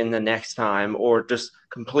partying the next time, or just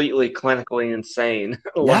completely clinically insane.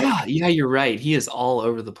 Yeah, you're right. He is all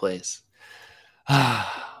over the place.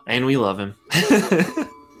 And we love him.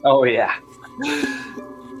 Oh yeah.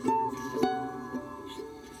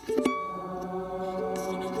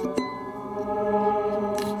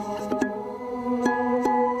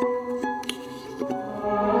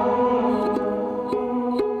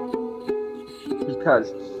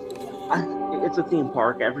 Because it's a theme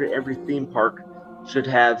park. Every theme park should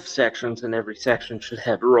have sections, and every section should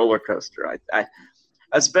have a roller coaster. I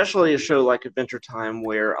especially a show like Adventure Time,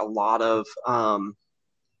 where a lot of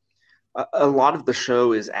the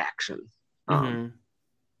show is action.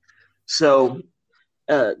 So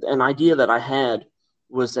an idea that I had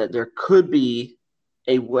was that there could be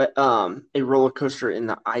a roller coaster in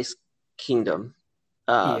the Ice Kingdom,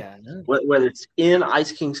 whether it's in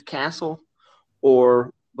Ice King's castle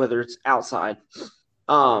or whether it's outside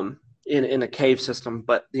in a cave system.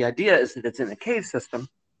 But the idea is that it's in a cave system,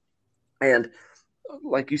 and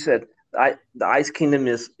like you said, the Ice Kingdom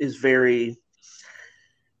is very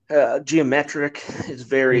geometric. It's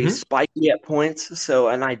very spiky at points. So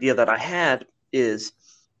an idea that I had is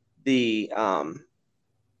there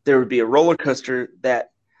would be a roller coaster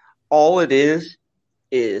that all it is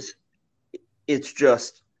it's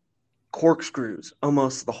just corkscrews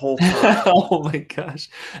almost the whole time. Oh my gosh.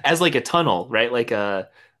 As like a tunnel, right? Like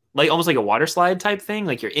almost like a water slide type thing.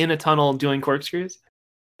 Like you're in a tunnel doing corkscrews.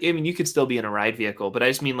 I mean, you could still be in a ride vehicle, but I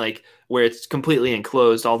just mean like where it's completely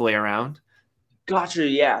enclosed all the way around. Gotcha.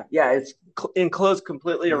 Yeah. It's enclosed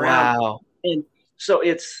completely around. Wow. And so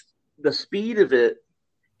the speed of it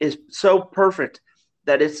is so perfect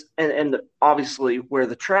that it's, and obviously where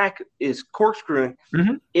the track is corkscrewing,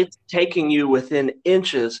 it's taking you within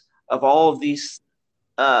inches of all of these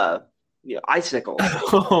icicles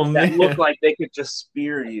that look like they could just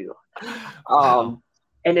spear you.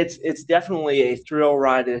 And it's definitely a thrill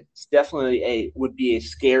ride. It's definitely would be a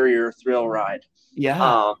scarier thrill ride.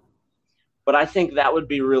 Yeah. But I think that would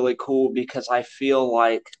be really cool because I feel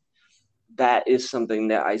like that is something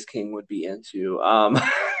that Ice King would be into.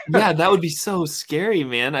 Yeah, that would be so scary,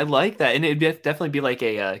 man. I like that. And it'd definitely be like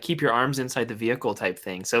a keep your arms inside the vehicle type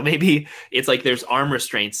thing. So maybe it's like there's arm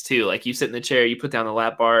restraints too. Like you sit in the chair, you put down the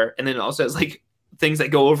lap bar, and then it also has like things that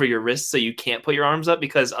go over your wrists so you can't put your arms up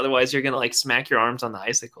because otherwise you're going to like smack your arms on the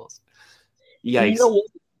icicles. Yikes.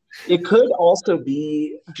 It could also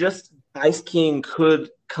be just Ice King could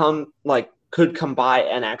come by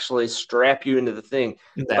and actually strap you into the thing.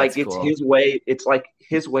 That's it's cool. his way. It's like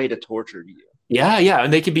his way to torture you. Yeah.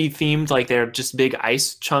 And they could be themed like they're just big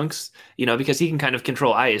ice chunks, because he can kind of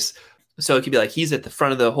control ice. So it could be like he's at the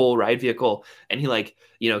front of the whole ride vehicle and he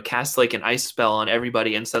casts like an ice spell on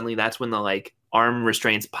everybody. And suddenly that's when the like arm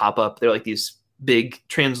restraints pop up. They're like these big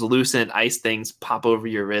translucent ice things pop over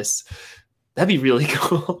your wrists. That'd be really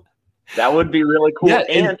cool. That would be really cool. Yeah,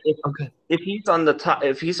 and if he's on the top,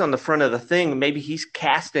 if he's on the front of the thing, maybe he's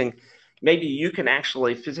casting. Maybe you can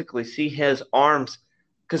actually physically see his arms,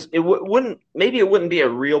 because it wouldn't. Maybe it wouldn't be a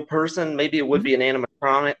real person. Maybe it would be an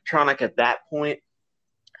animatronic at that point.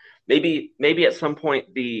 Maybe at some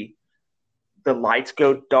point the lights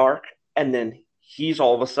go dark, and then he's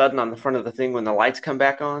all of a sudden on the front of the thing when the lights come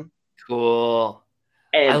back on. Cool.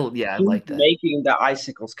 And I like that. Making the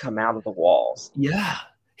icicles come out of the walls. Yeah.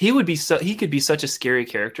 He could be such a scary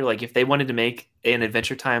character. Like if they wanted to make an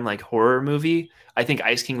Adventure Time like horror movie, I think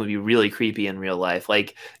Ice King would be really creepy in real life.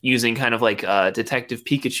 Like using kind of like Detective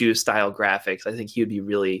Pikachu style graphics. I think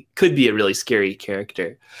could be a really scary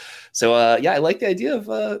character. So I like the idea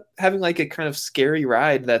of having like a kind of scary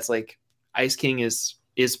ride that's like Ice King is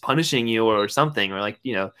punishing you or something, or like,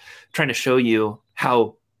 trying to show you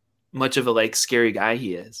how much of a like scary guy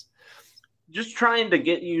he is. Just trying to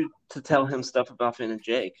get you to tell him stuff about Finn and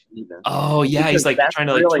Jake. Even. Oh yeah, because he's like trying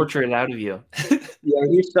to like torture it out of you. Yeah,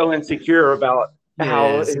 he's so insecure about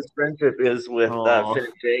how his friendship is with Finn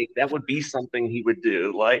and Jake. That would be something he would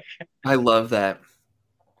do. Like, I love that.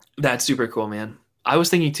 That's super cool, man. I was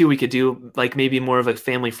thinking too, we could do like maybe more of a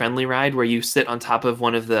family-friendly ride where you sit on top of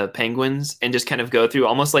one of the penguins and just kind of go through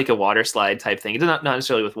almost like a water slide type thing. It's not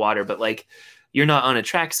necessarily with water, but like you're not on a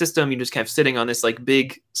track system. You're just kind of sitting on this like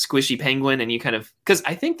big squishy penguin, and you kind of, because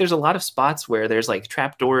I think there's a lot of spots where there's like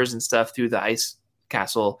trap doors and stuff through the ice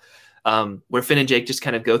castle. where Finn and Jake just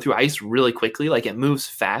kind of go through ice really quickly. Like it moves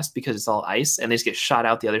fast because it's all ice, and they just get shot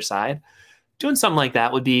out the other side. Doing something like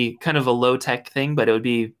that would be kind of a low tech thing, but it'd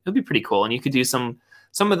be pretty cool. And you could do some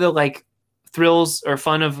of the like thrills or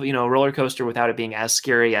fun of, you know, a roller coaster without it being as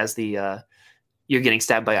scary as the you're getting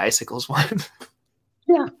stabbed by icicles one.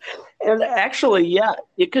 Yeah. And actually, yeah,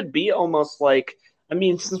 it could be almost like, I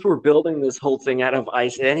mean, since we're building this whole thing out of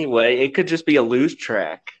ice anyway, it could just be a loose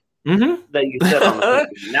track that you set on the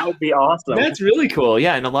thing. That would be awesome. That's really cool.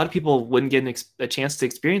 Yeah, and a lot of people wouldn't get a chance to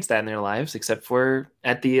experience that in their lives, except for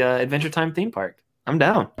at the Adventure Time theme park. I'm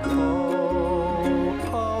down.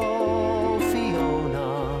 Oh,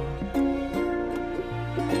 Fiona,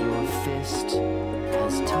 your fist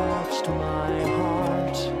has touched my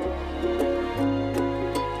heart.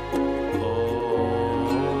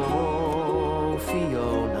 Oh,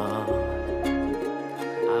 Fiona,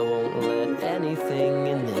 I won't let anything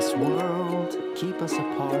in this world keep us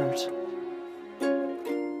apart.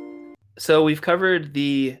 So we've covered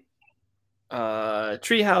the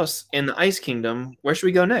treehouse and the Ice Kingdom. Where should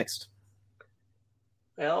we go next?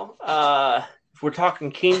 Well, if we're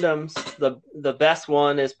talking kingdoms, the best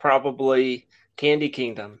one is probably Candy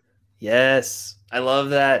Kingdom. Yes, I love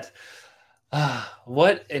that.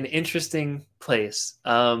 What an interesting place.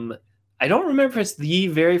 I don't remember if it's the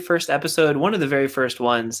very first episode. One of the very first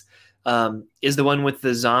ones is the one with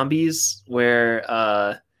the zombies where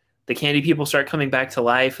the candy people start coming back to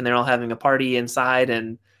life and they're all having a party inside.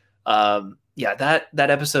 And yeah, that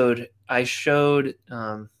episode I showed.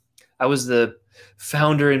 I was the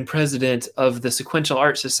founder and president of the Sequential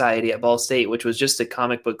Art Society at Ball State, which was just a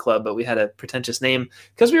comic book club, but we had a pretentious name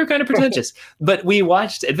because we were kind of pretentious. But we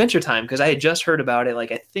watched Adventure Time because I had just heard about it.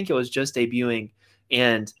 Like I think it was just debuting,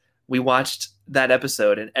 and we watched that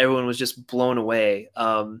episode, and everyone was just blown away.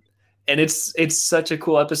 And it's such a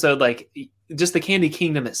cool episode. Like just the Candy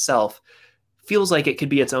Kingdom itself feels like it could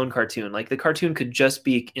be its own cartoon. Like the cartoon could just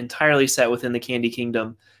be entirely set within the Candy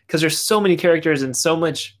Kingdom because there's so many characters and so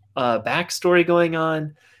much backstory going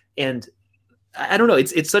on. And I don't know,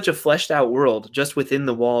 it's such a fleshed out world just within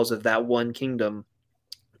the walls of that one kingdom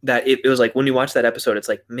that it was like when you watch that episode, it's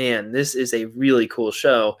like, man, this is a really cool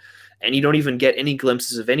show. And you don't even get any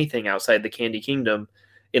glimpses of anything outside the Candy Kingdom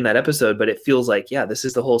in that episode, but it feels like, yeah, this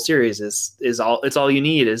is the whole series. Is all you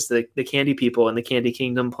need is the Candy people and the Candy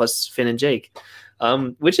Kingdom plus Finn and Jake,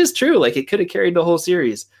 which is true. Like it could have carried the whole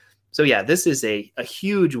series. So yeah, this is a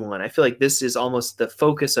huge one. I feel like this is almost the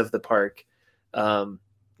focus of the park.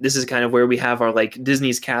 This is kind of where we have our like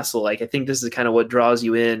Disney's castle. Like I think this is kind of what draws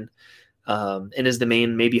you in, and is the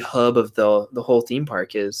main maybe hub of the whole theme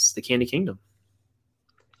park is the Candy Kingdom.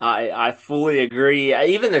 I fully agree.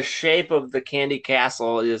 Even the shape of the Candy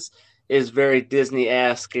Castle is very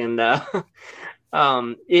Disney-esque, and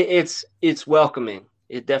it's welcoming.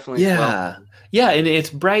 It definitely is welcoming. Yeah, and it's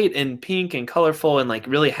bright and pink and colorful and like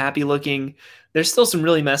really happy looking. There's still some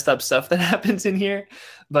really messed up stuff that happens in here,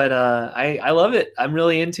 but I love it. I'm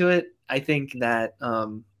really into it. I think that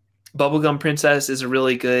Bubblegum Princess is a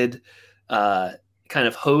really good kind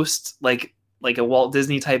of host, like a Walt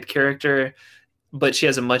Disney type character. But she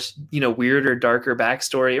has a much, weirder, darker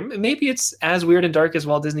backstory. Maybe it's as weird and dark as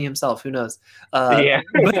Walt Disney himself. Who knows? Yeah.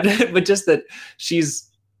 but just that she's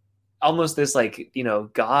almost this like,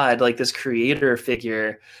 God, like this creator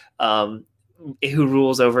figure who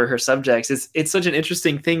rules over her subjects. It's such an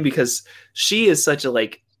interesting thing because she is such a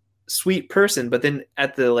like sweet person, but then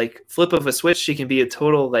at the like flip of a switch, she can be a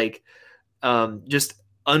total like just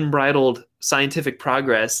unbridled scientific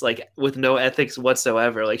progress, like with no ethics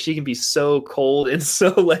whatsoever. Like she can be so cold and so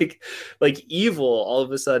like evil all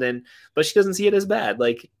of a sudden, but she doesn't see it as bad.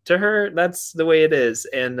 Like to her, that's the way it is.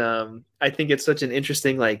 And I think it's such an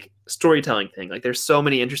interesting like storytelling thing. Like there's so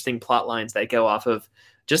many interesting plot lines that go off of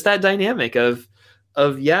just that dynamic of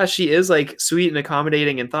yeah, she is like sweet and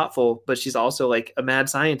accommodating and thoughtful, but she's also like a mad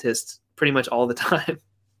scientist pretty much all the time.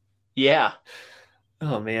 Yeah.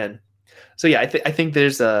 Oh man. So yeah, I think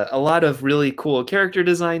there's a lot of really cool character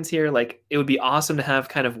designs here. Like it would be awesome to have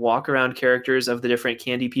kind of walk around characters of the different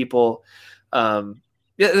candy people. Yeah,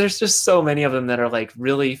 there's just so many of them that are like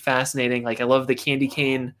really fascinating. Like I love the candy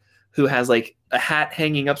cane who has like a hat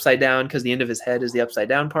hanging upside down because the end of his head is the upside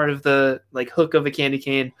down part of the like hook of a candy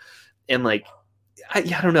cane. And like, I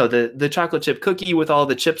don't know, the chocolate chip cookie with all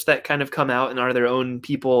the chips that kind of come out and are their own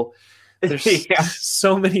people. There's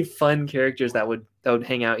so many fun characters that would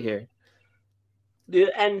hang out here.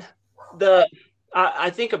 And I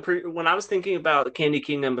think when I was thinking about the Candy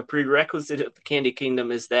Kingdom, a prerequisite of the Candy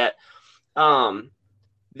Kingdom is that, and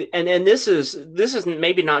this is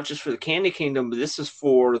maybe not just for the Candy Kingdom, but this is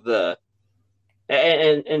for the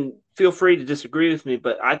and feel free to disagree with me,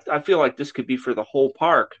 but I feel like this could be for the whole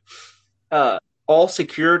park. Uh, all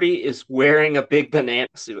security is wearing a big banana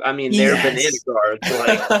suit. I mean, they're banana Yes.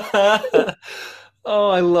 guards. Like, Oh,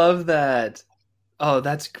 I love that. Oh,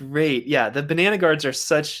 that's great. Yeah, the banana guards are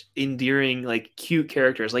such endearing, like cute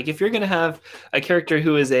characters. Like if you're gonna have a character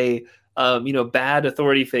who is a bad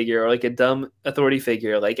authority figure or like a dumb authority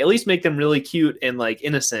figure, like at least make them really cute and like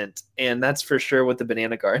innocent. And that's for sure what the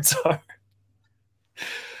banana guards are.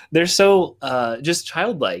 They're so just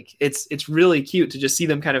childlike. It's really cute to just see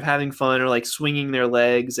them kind of having fun or like swinging their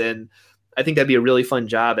legs. And I think that'd be a really fun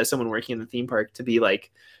job as someone working in the theme park to be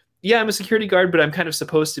like, yeah, I'm a security guard, but I'm kind of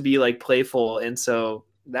supposed to be like playful. And so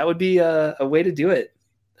that would be a way to do it.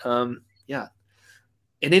 Yeah.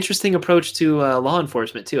 An interesting approach to law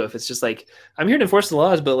enforcement too. If it's just like, I'm here to enforce the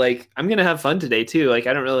laws, but like, I'm going to have fun today too. Like,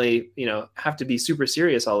 I don't really, have to be super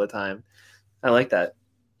serious all the time. I like that.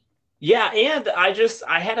 yeah, and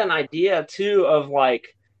I had an idea too of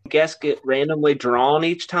like guests get randomly drawn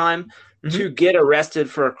each time to get arrested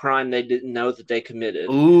for a crime they didn't know that they committed.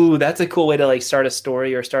 Ooh, that's a cool way to like start a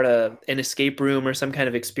story or start an escape room or some kind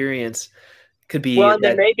of experience. Could be Well, and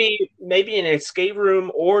then that. maybe an escape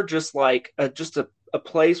room or just like a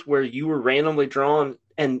place where you were randomly drawn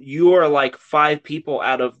and you are like 5 people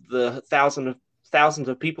out of the thousands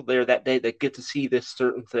of people there that day that get to see this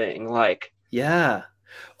certain thing. Like, Yeah.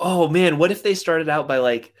 Oh man, what if they started out by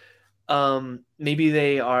like maybe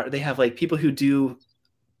they have like people who do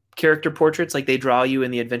character portraits, like they draw you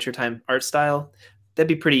in the Adventure Time art style. That'd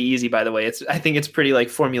be pretty easy, by the way. I think it's pretty like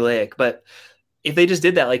formulaic, but if they just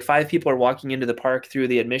did that, like 5 people are walking into the park through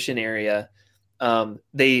the admission area,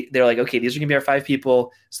 they're like, okay, these are gonna be our 5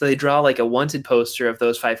 people. So they draw like a wanted poster of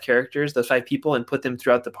those 5 characters, those 5 people, and put them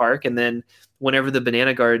throughout the park. And then whenever the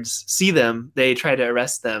banana guards see them, they try to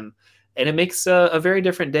arrest them. And it makes a very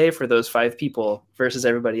different day for those 5 people versus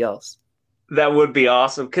everybody else. that would be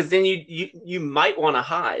awesome because then you might want to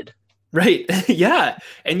hide. Right. Yeah.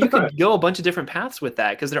 And you could go a bunch of different paths with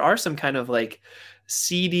that because there are some kind of like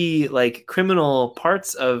seedy, like criminal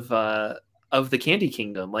parts of the Candy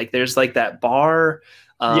Kingdom. Like there's like that bar.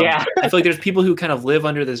 Yeah. I feel like there's people who kind of live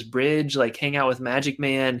under this bridge, like hang out with Magic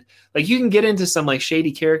Man. Like you can get into some like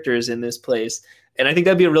shady characters in this place. And I think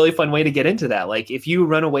that'd be a really fun way to get into that. Like if you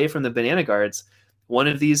run away from the banana guards, one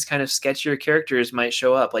of these kind of sketchier characters might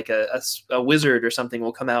show up, like a wizard or something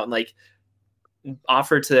will come out and like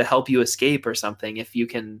offer to help you escape or something if you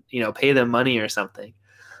can, pay them money or something.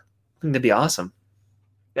 I think that'd be awesome.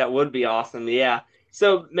 That would be awesome. Yeah.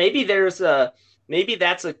 So maybe maybe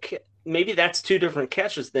that's 2 different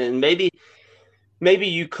catches then. Maybe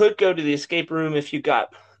you could go to the escape room if you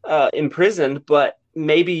got imprisoned, but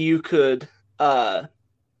maybe you could I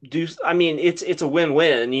mean, it's a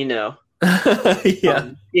win-win, Yeah.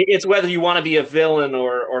 It's whether you want to be a villain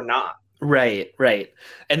or not. Right.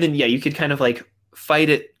 And then, yeah, you could kind of like fight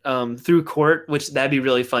it through court, which that'd be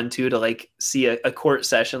really fun too, to like see a court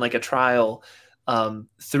session, like a trial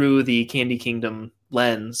through the Candy Kingdom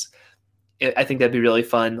lens. I think that'd be really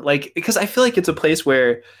fun. Like, because I feel like it's a place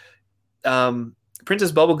where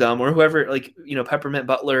Princess Bubblegum or whoever, like, Peppermint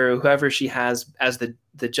Butler or whoever she has as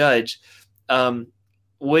the judge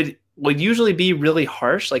would usually be really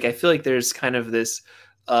harsh. Like, I feel like there's kind of this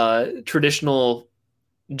traditional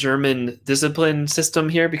German discipline system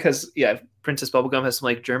here because, yeah, Princess Bubblegum has some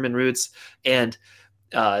like German roots, and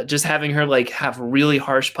just having her like have really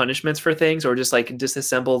harsh punishments for things or just like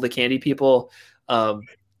disassemble the candy people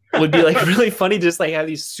would be like really funny. Just like have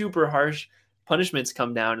these super harsh punishments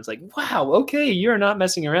come down. It's like, wow, okay, you're not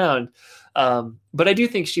messing around. But I do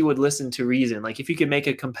think she would listen to reason. Like if you could make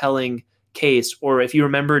a compelling case, or if you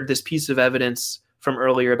remembered this piece of evidence from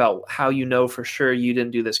earlier about how you know for sure you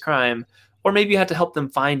didn't do this crime, or maybe you had to help them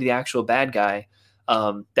find the actual bad guy,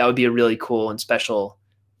 that would be a really cool and special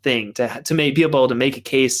thing to be able to make a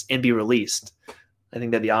case and be released. I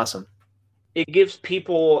think that'd be awesome. It gives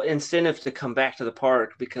people incentive to come back to the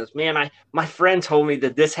park because, man, my friend told me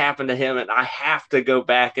that this happened to him, and I have to go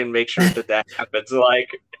back and make sure that happens. Like,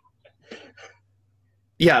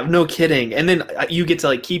 yeah, no kidding. And then you get to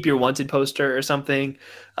like keep your wanted poster or something.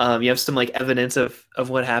 You have some like evidence of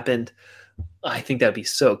what happened. I think that'd be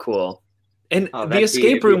so cool. And the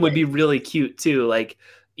escape room would be really cute too. Like,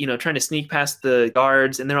 trying to sneak past the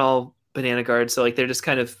guards, and they're all banana guards. So like they're just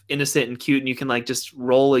kind of innocent and cute, and you can like just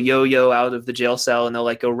roll a yo-yo out of the jail cell and they'll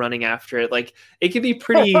like go running after it. Like it could be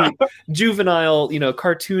pretty juvenile,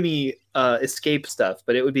 cartoony escape stuff,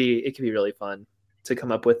 but it could be really fun to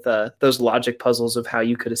come up with those logic puzzles of how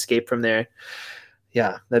you could escape from there.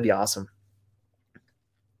 Yeah, that'd be awesome.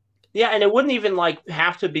 Yeah, and it wouldn't even like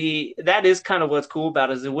have to be. That is kind of what's cool about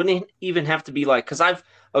it, is it wouldn't even have to be like, because I've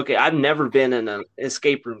never been in an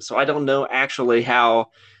escape room, so I don't know actually how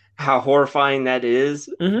horrifying that is.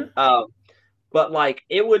 Mhm. But like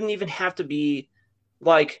it wouldn't even have to be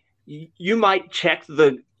like you might check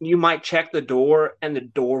the door and the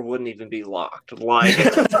door wouldn't even be locked. Like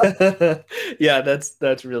Yeah,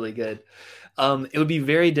 that's really good. It would be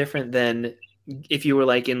very different than if you were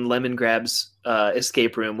like in Lemongrab's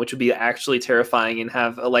escape room, which would be actually terrifying and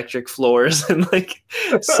have electric floors and like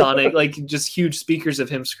sonic, like just huge speakers of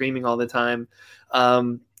him screaming all the time.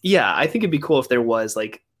 Yeah, I think it'd be cool if there was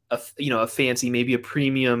like a fancy, maybe a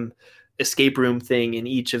premium escape room thing in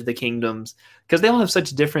each of the kingdoms, because they all have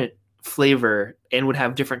such different flavor and would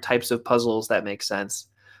have different types of puzzles that make sense.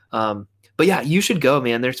 But yeah, you should go,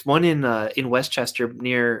 man. There's one in Westchester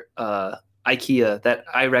near IKEA that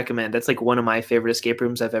I recommend. That's like one of my favorite escape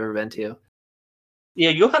rooms I've ever been to. yeah,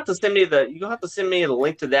 you'll have to send me the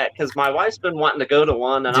link to that because my wife's been wanting to go to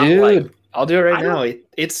one and I'm like, Dude, I'll do it right I now.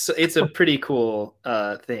 It's a pretty cool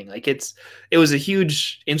thing. Like it was a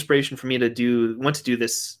huge inspiration for me to want to do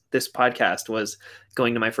this podcast, was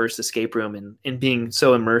going to my first escape room and being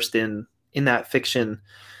so immersed in that fiction.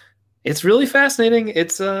 It's really fascinating.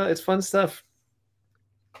 It's fun stuff.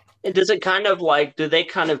 and does it kind of like do they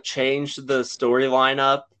kind of change the storyline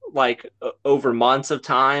up like over months of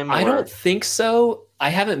time? I or- don't think so. I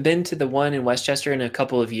haven't been to the one in Westchester in a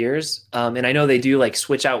couple of years. And I know they do like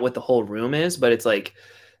switch out what the whole room is, but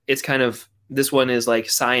it's kind of, this one is like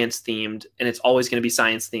science themed and it's always going to be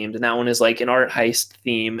science themed. And that one is like an art heist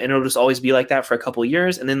theme and it'll just always be like that for a couple of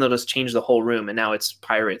years. And then they'll just change the whole room and now it's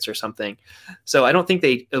pirates or something. So I don't think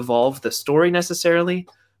they evolve the story necessarily,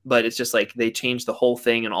 but it's just like they change the whole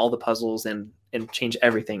thing and all the puzzles and change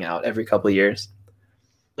everything out every couple of years.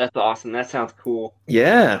 That's awesome. That sounds cool.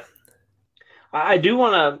 Yeah. I do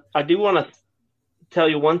want to tell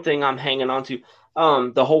you one thing I'm hanging on to.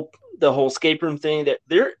 The whole escape room thing, that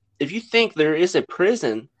if you think there is a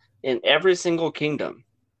prison in every single kingdom,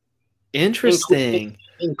 Interesting.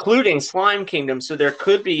 including Slime Kingdom, so there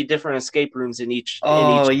could be different escape rooms in each.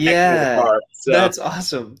 Oh, in each yeah. part. So, That's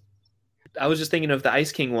awesome. I was just thinking of the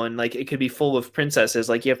Ice King one. Like it could be full of princesses.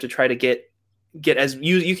 Like you have to try to get as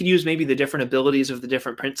you could use maybe the different abilities of the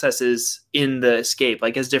different princesses in the escape,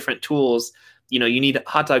 like as different tools. You need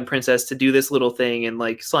Hot Dog Princess to do this little thing, and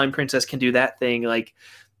like Slime Princess can do that thing. Like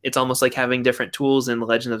it's almost like having different tools in The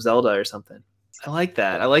Legend of Zelda or something. I like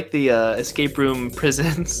that. I like the escape room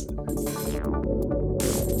prisons.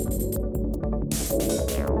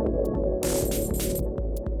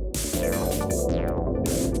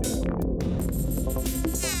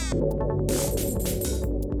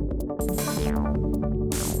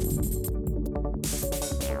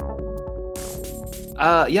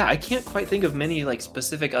 Yeah, I can't quite think of many like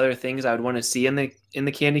specific other things I would want to see in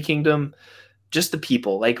the Candy Kingdom. Just the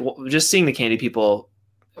people, like just seeing the Candy people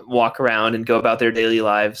walk around and go about their daily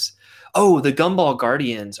lives. Oh, the Gumball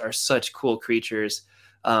Guardians are such cool creatures.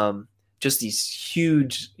 Just these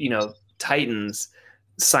huge, titans,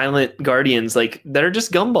 silent guardians, like that are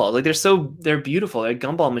just Gumball. Like they're beautiful. They're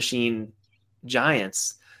Gumball machine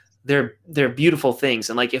giants. They're beautiful things.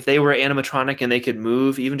 And like if they were animatronic and they could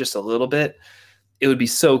move even just a little bit, it would be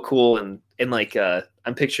so cool. And like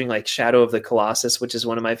I'm picturing like Shadow of the Colossus, which is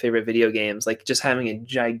one of my favorite video games. Like just having a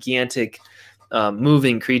gigantic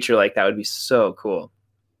moving creature like that would be so cool.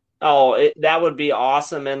 Oh, that would be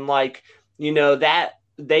awesome, and like that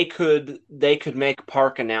they could make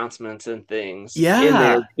park announcements and things. Yeah. In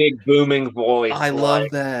their big booming voice. I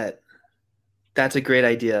love that. That's a great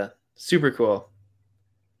idea. Super cool.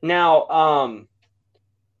 Now,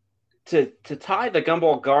 to tie the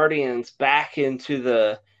Gumball Guardians back into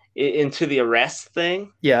the arrest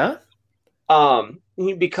thing. Yeah.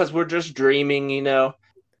 Because we're just dreaming,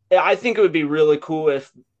 I think it would be really cool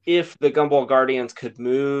if the Gumball Guardians could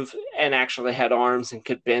move and actually had arms and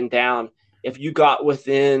could bend down. If you got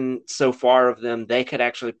within so far of them, they could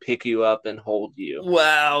actually pick you up and hold you.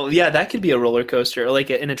 Wow. Yeah, that could be a roller coaster, or like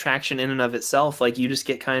an attraction in and of itself. Like you just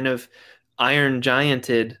get kind of iron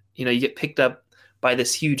gianted, you get picked up by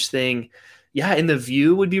this huge thing. Yeah, and the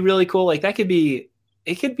view would be really cool. Like it could be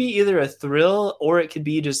either a thrill or it could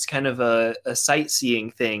be just kind of a sightseeing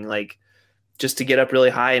thing, like just to get up really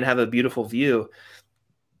high and have a beautiful view.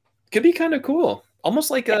 Could be kind of cool. Almost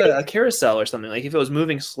like a carousel or something. Like if it was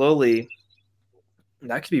moving slowly,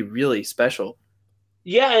 that could be really special.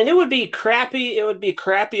 Yeah, and it would be crappy. It would be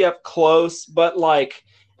crappy up close, but like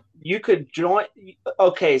you could join.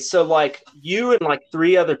 Okay, so like you and like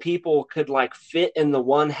 3 other people could like fit in the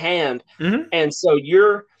one hand, Mhm. and so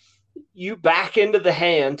you're you back into the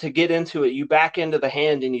hand to get into it. You back into the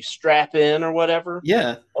hand and you strap in or whatever,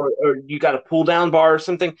 Yeah. or you got a pull down bar or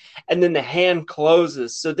something, and then the hand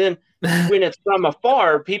closes. So then when it's from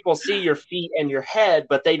afar, people see your feet and your head,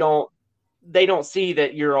 but they don't see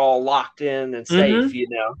that you're all locked in and safe, you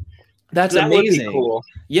know. That's That would be amazing. cool.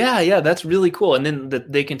 Yeah, that's really cool. And then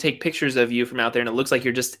they can take pictures of you from out there, and it looks like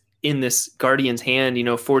you're just in this guardian's hand,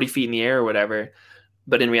 40 feet in the air or whatever.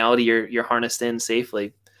 But in reality, you're harnessed in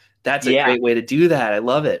safely. That's a great way to do that. I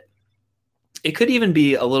love it. It could even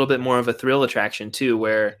be a little bit more of a thrill attraction too,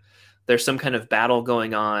 where there's some kind of battle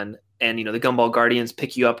going on, and the Gumball Guardians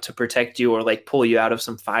pick you up to protect you or like pull you out of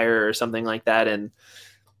some fire or something like that. And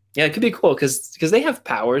yeah, it could be cool because they have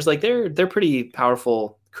powers. Like they're pretty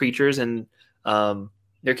powerful creatures, and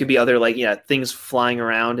there could be other things flying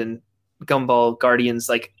around, and Gumball Guardians,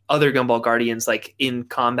 like other Gumball Guardians, like in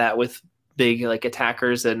combat with big like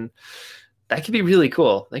attackers, and that could be really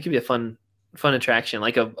cool. That could be a fun attraction,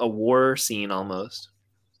 like a war scene almost.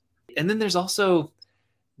 And then there's also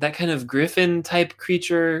that kind of griffin type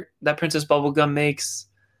creature that Princess Bubblegum makes.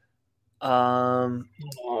 And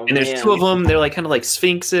there's two of them. They're like kind of like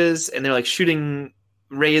sphinxes, and they're like shooting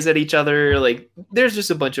rays at each other. Like there's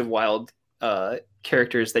just a bunch of wild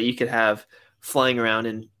characters that you could have flying around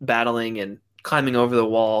and battling and climbing over the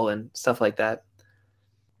wall and stuff like that.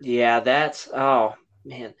 Yeah, that's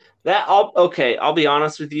man. I'll be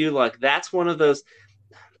honest with you. Like that's one of those.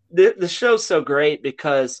 The show's so great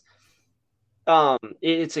because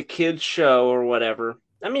it's a kids show or whatever.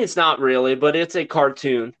 I mean, it's not really, but it's a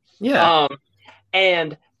cartoon. Yeah.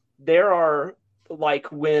 And there are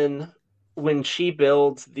like when she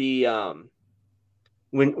builds the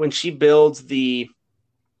when she builds the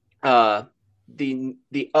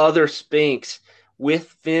other Sphinx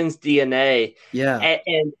with Finn's DNA. Yeah.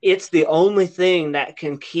 And it's the only thing that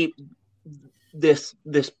can keep this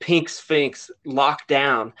pink Sphinx locked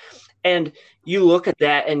down. And you look at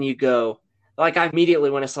that and you go, like, I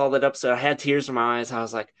immediately, when I saw that episode, I had tears in my eyes. I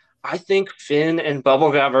was like, I think Finn and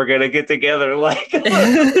Bubblegum are going to get together. Like,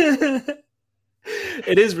 it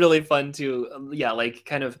is really fun to, like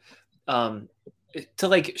kind of, to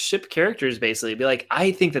like ship characters, basically be like,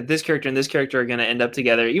 I think that this character and this character are going to end up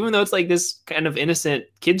together, even though it's like this kind of innocent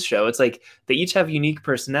kids show. It's like they each have unique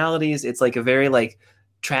personalities. It's like a very like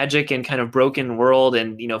tragic and kind of broken world.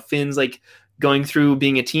 And, Finn's like going through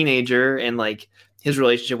being a teenager and like his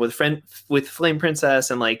relationship with Flame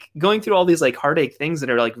Princess and like going through all these like heartache things that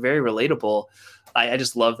are like very relatable. I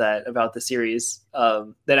just love that about the series,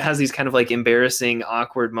 that it has these kind of like embarrassing,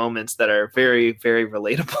 awkward moments that are very, very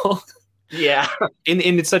relatable. Yeah. And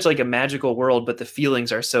it's such like a magical world, but the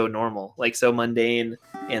feelings are so normal, like so mundane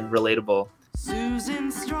and relatable.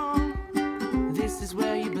 Susan Strong, this is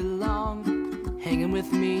where you belong, hanging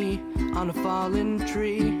with me on a fallen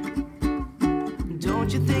tree.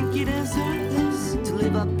 Don't you think you deserve this, to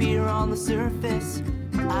live up here on the surface?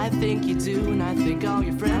 I think you do, and I think all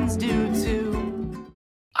your friends do too.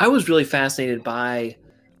 I was really fascinated by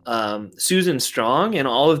Susan Strong and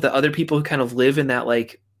all of the other people who kind of live in that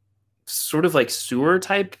like sort of like sewer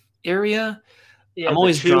type area. Yeah, I'm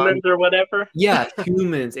always humans or whatever. Yeah,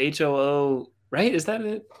 humans, HOO, right? Is that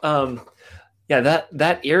it? Yeah,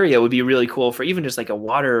 that area would be really cool for even just like a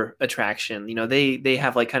water attraction. They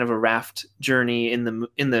have like kind of a raft journey in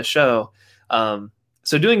the show.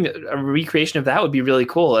 So doing a recreation of that would be really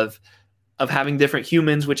cool, of having different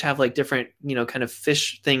humans which have like different, kind of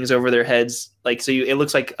fish things over their heads. Like, so it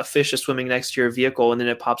looks like a fish is swimming next to your vehicle, and then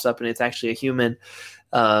it pops up and it's actually a human.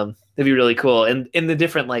 That'd be really cool. And in the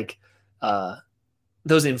different like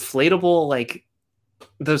those inflatable, like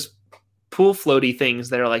those pool floaty things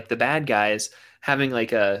that are like the bad guys, having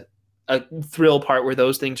like a thrill part where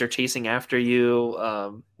those things are chasing after you.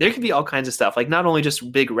 There could be all kinds of stuff, like not only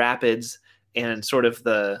just big rapids and sort of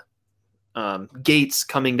the gates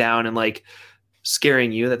coming down and like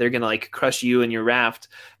scaring you that they're gonna like crush you and your raft.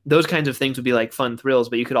 Those kinds of things would be like fun thrills,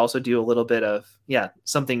 but you could also do a little bit of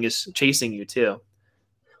something is chasing you too.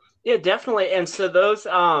 Yeah, definitely. And so those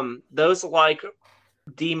like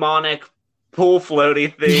demonic pool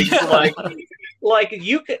floaty things, like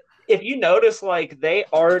you could, if you notice, like they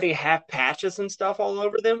already have patches and stuff all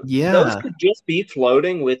over them. Yeah, those could just be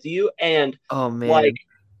floating with you, and oh man, like,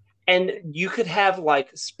 and you could have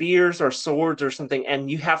like spears or swords or something,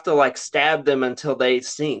 and you have to like stab them until they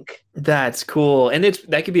sink. That's cool. And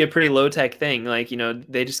that could be a pretty low tech thing. Like,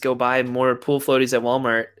 they just go buy more pool floaties at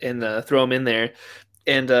Walmart and throw them in there.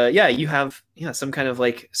 And you have some kind of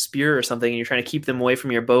like spear or something, and you're trying to keep them away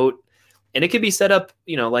from your boat. And it could be set up,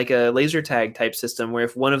 like a laser tag type system where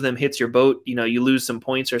if one of them hits your boat, you lose some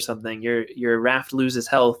points or something. Your raft loses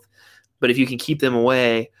health, but if you can keep them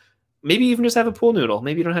away, maybe even just have a pool noodle.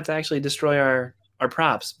 Maybe you don't have to actually destroy our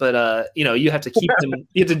props, but you have to keep them.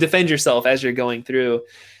 You have to defend yourself as you're going through.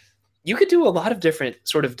 You could do a lot of different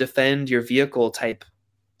sort of defend your vehicle type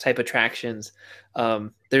attractions.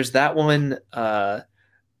 There's that one.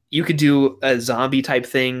 You could do a zombie type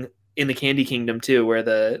thing in the Candy Kingdom too, where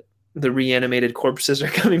the reanimated corpses are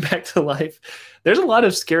coming back to life. There's a lot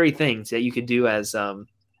of scary things that you could do as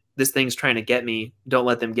this thing's trying to get me. Don't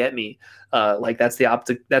let them get me. Like that's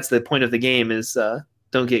the point of the game is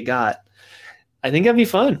don't get got. I think that'd be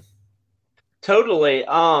fun. Totally.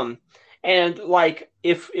 And like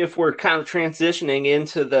if we're kind of transitioning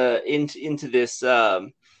into this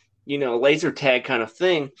laser tag kind of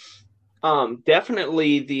thing,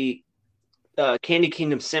 definitely the Candy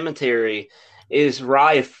Kingdom Cemetery is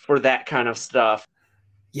rife for that kind of stuff.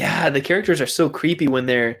 Yeah, the characters are so creepy when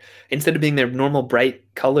they're, instead of being their normal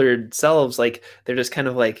bright colored selves, like they're just kind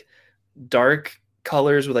of like dark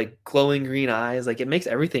colors with like glowing green eyes. Like it makes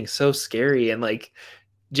everything so scary and like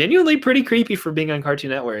genuinely pretty creepy for being on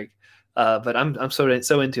Cartoon Network. But I'm so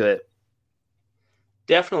into it.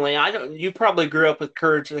 Definitely. You probably grew up with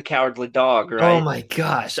Courage the Cowardly Dog, right? Oh my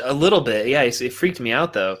gosh, a little bit. Yeah, it freaked me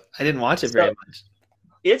out though. I didn't watch it very much.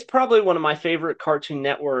 It's probably one of my favorite Cartoon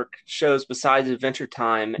Network shows besides Adventure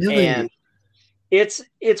Time. Really? And it's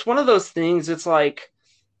one of those things. It's like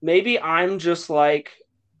maybe I'm just like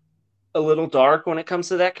a little dark when it comes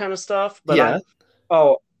to that kind of stuff. But Yeah.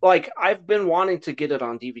 I've been wanting to get it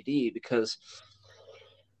on DVD because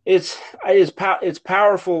it's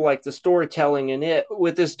powerful, like the storytelling in it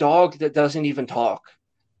with this dog that doesn't even talk.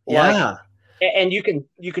 Yeah. And you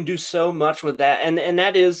can do so much with that. And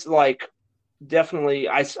that is like definitely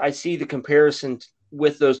I see the comparison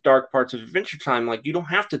with those dark parts of Adventure Time. Like you don't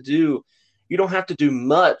have to do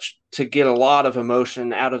much to get a lot of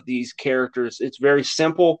emotion out of these characters. It's very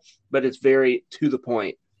simple, but it's very to the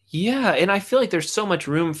point. Yeah, and I feel like there's so much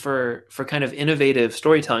room for kind of innovative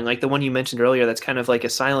storytelling, like the one you mentioned earlier that's kind of like a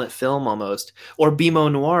silent film almost, or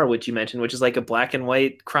Bimo Noir, which you mentioned, which is like a black and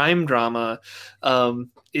white crime drama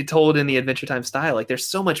it told in the Adventure Time style. Like there's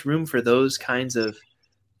so much room for those kinds of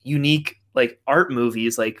unique like art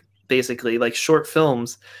movies, like basically like short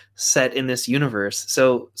films set in this universe.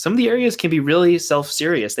 So some of the areas can be really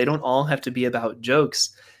self-serious. They don't all have to be about jokes.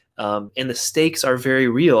 And the stakes are very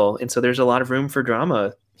real. And so there's a lot of room for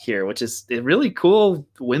drama here, which is a really cool,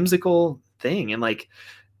 whimsical thing and like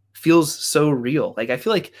feels so real. Like I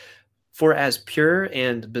feel like for as pure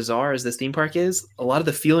and bizarre as this theme park is, a lot of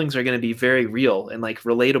the feelings are going to be very real and like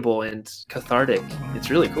relatable and cathartic. It's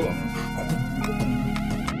really cool.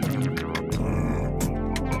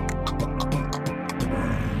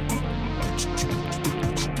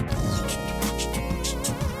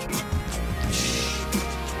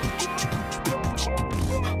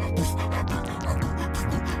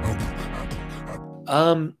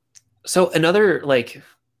 So another like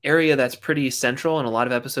area that's pretty central and a lot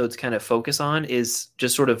of episodes kind of focus on is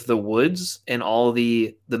just sort of the woods and all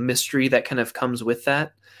the mystery that kind of comes with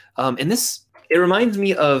that. And it reminds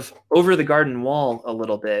me of Over the Garden Wall a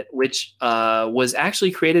little bit, which was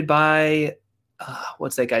actually created by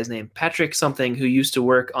what's that guy's name? Patrick something, who used to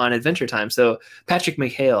work on Adventure Time. So Patrick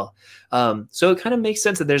McHale. So it kind of makes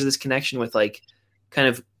sense that there's this connection with like kind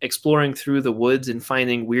of exploring through the woods and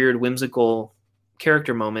finding weird, whimsical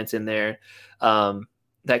character moments in there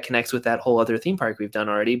that connects with that whole other theme park we've done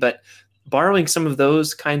already. But borrowing some of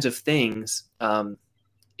those kinds of things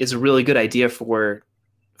is a really good idea for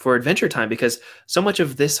Adventure Time, because so much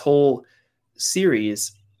of this whole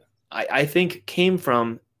series, I think, came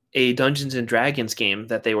from a Dungeons and Dragons game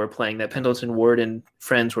that they were playing, that Pendleton Ward and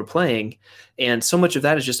friends were playing. And so much of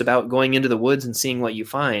that is just about going into the woods and seeing what you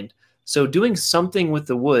find. So doing something with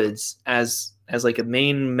the woods as like a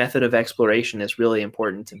main method of exploration is really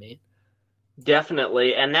important to me.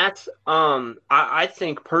 Definitely. And that's I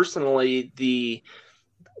think personally the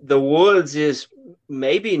woods is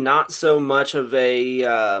maybe not so much of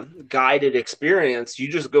a guided experience. You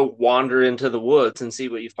just go wander into the woods and see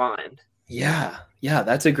what you find. Yeah,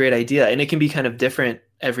 that's a great idea. And it can be kind of different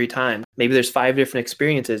every time. Maybe there's 5 different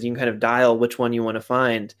experiences. You can kind of dial which one you want to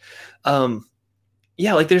find.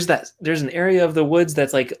 Yeah, like there's an area of the woods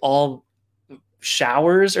that's like all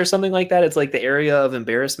showers or something like that. It's like the area of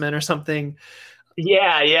embarrassment or something.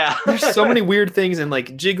 Yeah. There's so many weird things, and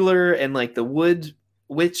like Jiggler and like the wood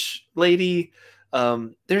witch lady.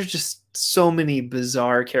 There's just so many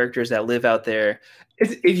bizarre characters that live out there.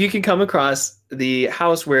 If you can come across the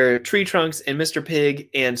house where Tree Trunks and Mr. Pig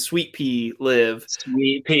and Sweet Pea live,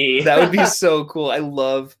 Sweet Pea, that would be so cool. I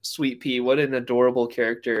love Sweet Pea. What an adorable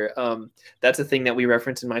character. That's a thing that we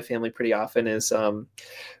reference in my family pretty often is,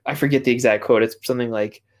 I forget the exact quote. It's something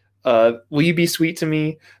like, will you be sweet to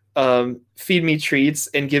me? Feed me treats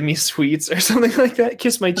and give me sweets or something like that.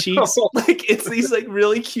 Kiss my cheeks. Like it's these like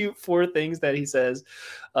really cute 4 things that he says.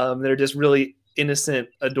 That are just really innocent,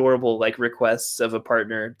 adorable like requests of a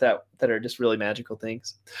partner that are just really magical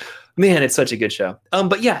things. Man, it's such a good show.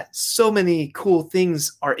 But yeah, so many cool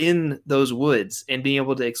things are in those woods, and being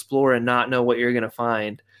able to explore and not know what you're gonna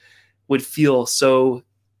find would feel so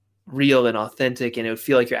real and authentic, and it would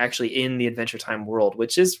feel like you're actually in the Adventure Time world,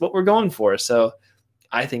 which is what we're going for. So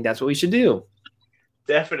I think that's what we should do.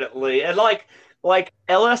 Definitely. And like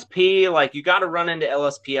LSP, like you got to run into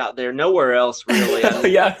LSP out there. Nowhere else really. I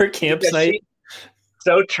mean, Yeah, her campsite.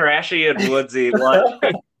 So trashy and woodsy.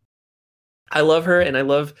 Like, I love her, and I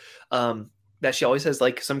love that she always has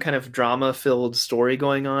like some kind of drama-filled story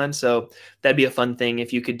going on. So that'd be a fun thing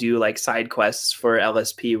if you could do like side quests for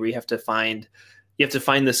LSP where you have to find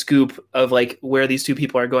the scoop of like where these 2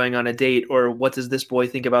 people are going on a date, or what does this boy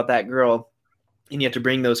think about that girl. And you have to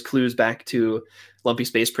bring those clues back to Lumpy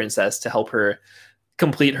Space Princess to help her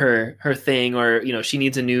complete her thing, or she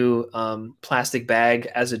needs a new plastic bag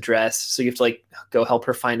as a dress, so you have to like go help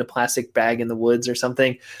her find a plastic bag in the woods or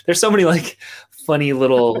something. There's so many like funny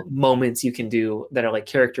little moments you can do that are like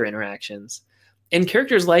character interactions, and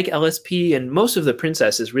characters like LSP and most of the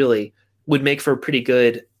princesses really would make for pretty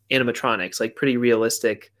good animatronics, like pretty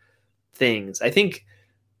realistic things. I think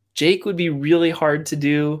Jake would be really hard to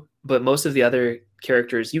do, but most of the other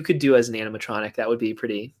characters you could do as an animatronic. That would be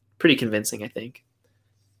pretty convincing, I think.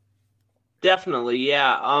 definitely,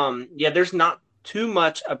 yeah. Yeah, there's not too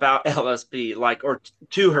much about LSP, like, or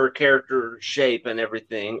to her character shape and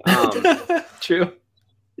everything. True.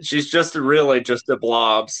 She's just a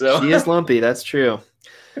blob. So She is lumpy. That's true.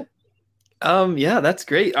 Yeah, that's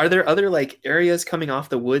great. Are there other like areas coming off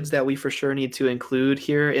the woods that we for sure need to include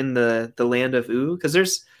here in the land of Ooh? Because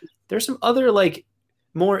there's some other like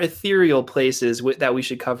more ethereal places that we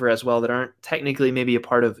should cover as well that aren't technically maybe a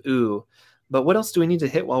part of Ooh. But what else do we need to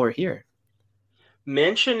hit while we're here?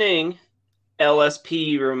 mentioning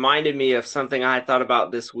LSP reminded me of something I thought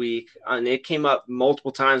about this week, and it came up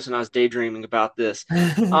multiple times when I was daydreaming about this.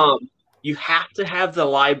 You have to have the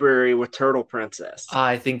library with Turtle Princess.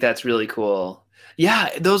 I think that's really cool. Yeah,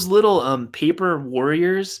 those little paper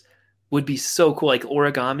warriors would be so cool, like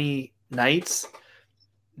origami knights.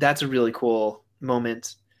 That's a really cool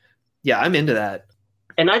moment. Yeah, I'm into that.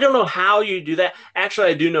 And I don't know how you do that. Actually,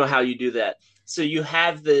 I do know how you do that. So you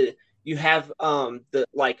have the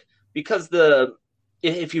like, because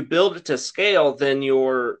if you build it to scale, then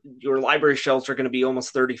your library shelves are going to be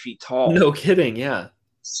almost 30 feet tall. No kidding, yeah.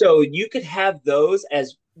 So you could have those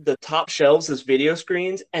as the top shelves as video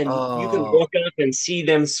screens, and you can look up and see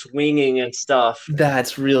them swinging and stuff.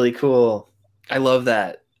 That's really cool. I love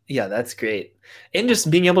that. Yeah, that's great. And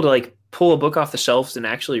just being able to like pull a book off the shelves and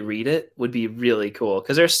actually read it would be really cool,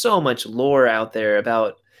 because there's so much lore out there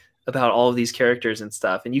about all of these characters and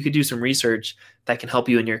stuff. And you could do some research that can help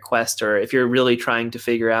you in your quest, or if you're really trying to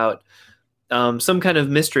figure out some kind of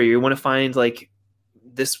mystery, you want to find like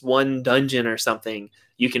this one dungeon or something,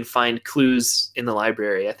 you can find clues in the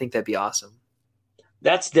library. I think that'd be awesome.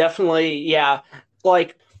 That's definitely, yeah.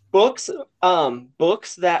 Like books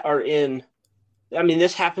that are in, I mean,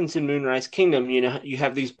 this happens in Moonrise Kingdom. You know, you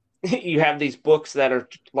have these books that are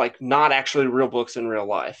like not actually real books in real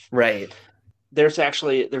life. Right. There's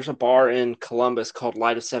a bar in Columbus called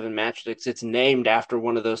Light of Seven Matchsticks. It's named after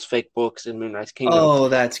one of those fake books in Moonrise Kingdom. Oh,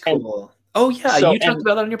 that's cool. You talked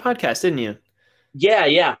about that on your podcast, didn't you?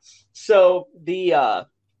 Yeah. So the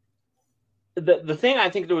thing I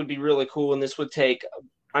think that would be really cool, and this would take,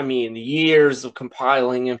 I mean, years of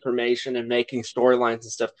compiling information and making storylines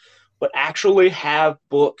and stuff, but actually have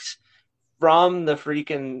books from the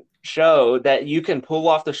freaking show that you can pull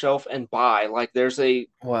off the shelf and buy. Like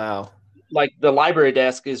Wow. Like the library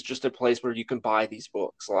desk is just a place where you can buy these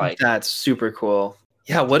books. Like, that's super cool.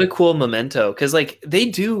 Yeah, what a cool memento. Because like they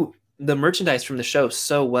do the merchandise from the show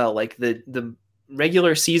so well. Like the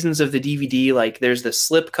regular seasons of the DVD, like there's the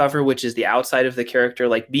slip cover, which is the outside of the character,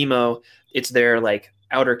 like BMO, it's their like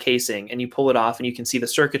outer casing, and you pull it off and you can see the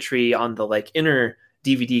circuitry on the like inner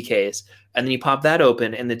DVD case, and then you pop that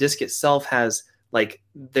open and the disc itself has like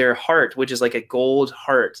their heart, which is like a gold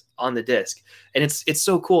heart on the disc, and it's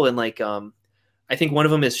so cool. And like I think one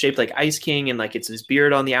of them is shaped like Ice King, and like it's his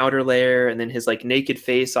beard on the outer layer and then his like naked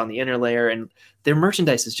face on the inner layer, and their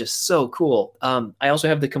merchandise is just so cool. I also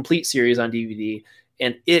have the complete series on DVD,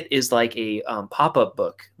 and it is like a pop-up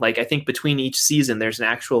book. Like I think between each season there's an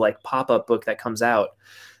actual like pop-up book that comes out.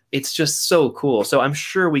 It's just so cool. So I'm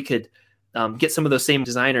sure we could get some of those same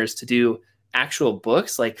designers to do actual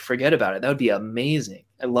books. Like forget about it. That would be amazing.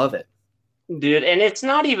 I love it. Dude, and it's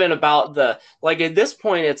not even about at this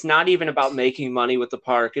point, it's not even about making money with the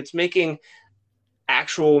park. It's making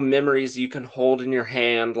actual memories you can hold in your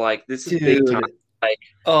hand. Like, this is big time. Dude. Like,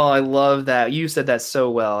 Oh, I love that. You said that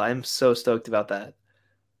so well. I'm so stoked about that.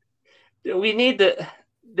 we need to,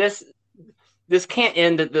 this can't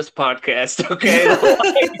end at this podcast, okay?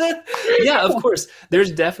 Yeah, of course.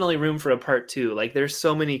 There's definitely room for a part 2. Like, there's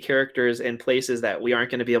so many characters and places that we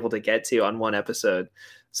aren't going to be able to get to on one episode.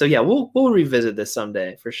 So yeah, we'll revisit this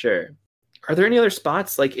someday for sure. Are there any other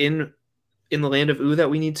spots like in the land of Ooh that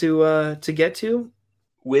we need to get to?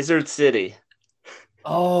 Wizard City.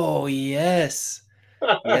 Oh yes,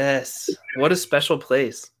 yes. What a special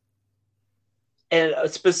place. And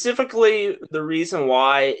specifically, the reason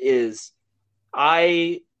why is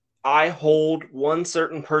I hold one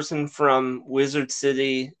certain person from Wizard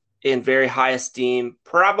City in very high esteem.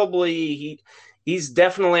 Probably he's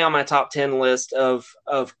definitely on my top 10 list of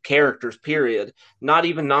characters, period. Not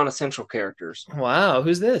even non-essential characters. Wow,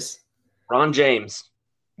 who's this? Ron James.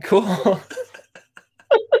 Cool.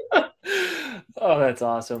 Oh, that's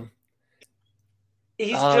awesome.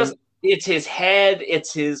 He's it's his head,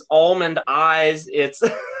 it's his almond eyes, it's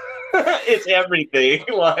it's everything.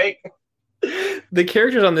 Like, the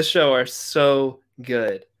characters on this show are so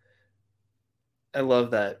good. I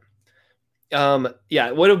love that.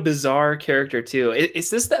 Yeah, what a bizarre character too. Is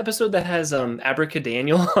this the episode that has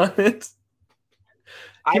Abracadaniel on it?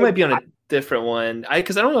 He might be on a different one.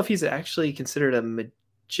 Because I don't know if he's actually considered a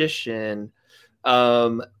magician.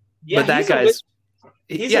 But that guy's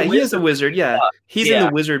he is a wizard. Yeah, he's in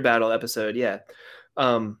the wizard battle episode. Yeah.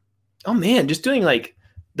 Oh man, just doing like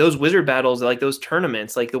those wizard battles, like those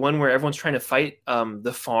tournaments, like the one where everyone's trying to fight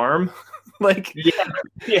the farm. Like,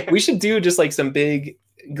 we should do just like some big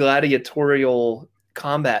gladiatorial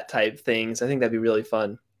combat type things. I think that'd be really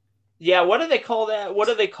fun. Yeah, what do they call that? What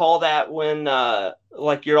do they call that when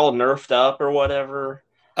like you're all nerfed up or whatever?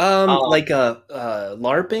 Like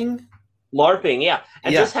LARPing. LARPing, yeah.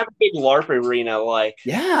 And just have a big LARP arena, like.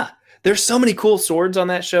 Yeah. There's so many cool swords on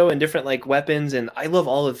that show and different like weapons, and I love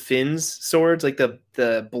all of Finn's swords. Like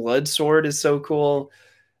the blood sword is so cool.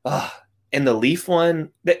 And the leaf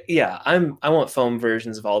one. I want foam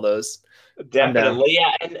versions of all those. Definitely,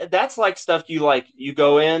 yeah. And that's like stuff you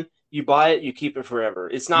go in, you buy it, you keep it forever.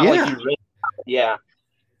 It's not like you rent it. Yeah.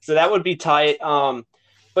 So that would be tight.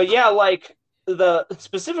 But yeah, like it's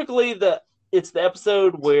the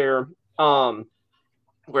episode where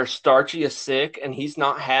Starchy is sick and he's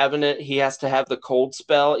not having it. He has to have the cold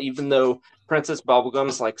spell, even though Princess Bubblegum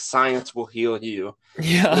is like, science will heal you.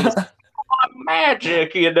 Yeah.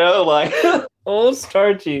 Magic, like. Old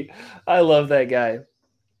Starchy. I love that guy.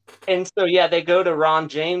 And so, yeah, they go to Ron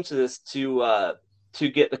James's to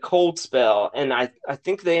get the cold spell. And I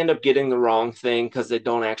think they end up getting the wrong thing because they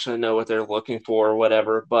don't actually know what they're looking for or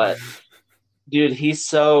whatever. But, dude,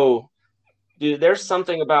 there's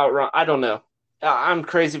something about Ron. I don't know. I'm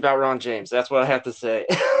crazy about Ron James. That's what I have to say.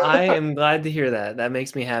 I am glad to hear that. That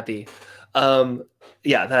makes me happy.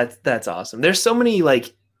 Yeah, that's awesome. There's so many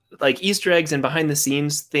like Easter eggs and behind the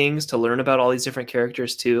scenes things to learn about all these different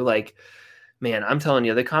characters too. Like, man, I'm telling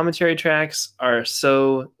you, the commentary tracks are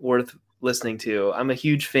so worth listening to. I'm a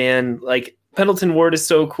huge fan. Like, Pendleton Ward is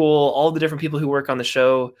so cool. All the different people who work on the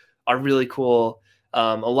show are really cool.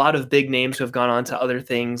 A lot of big names who have gone on to other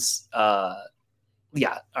things, are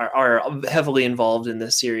heavily involved in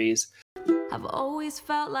this series. I've always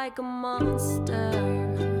felt like a monster,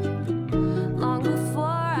 long before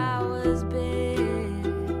I was big,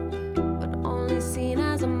 but only seen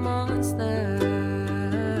as a monster.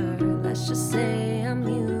 Let's just say I'm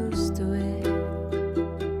used to it.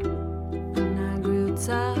 And I grew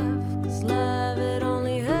tough, 'cause love had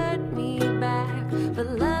only hurt me back, but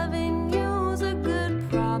loving you's a good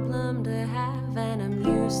problem to have, and I'm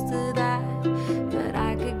used to that. But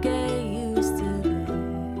I could get used to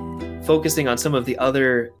that. Focusing on some of the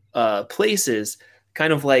other places,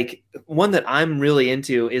 kind of like one that I'm really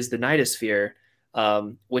into is the Nightosphere,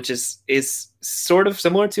 which is sort of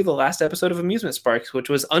similar to the last episode of Amusement Sparks, which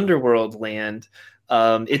was Underworld Land.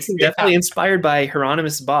 It's definitely inspired by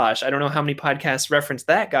Hieronymus Bosch. I don't know how many podcasts reference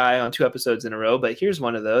that guy on 2 episodes in a row, but here's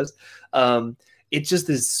one of those. It's just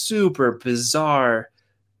this super bizarre,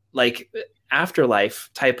 like, afterlife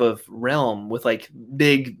type of realm with like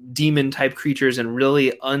big demon type creatures and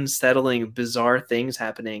really unsettling, bizarre things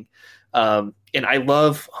happening. And I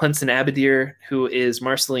love Hunson Abadir, who is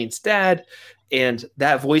Marceline's dad. And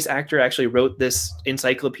that voice actor actually wrote this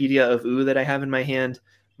encyclopedia of Ooh that I have in my hand.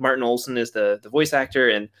 Martin Olson is the voice actor,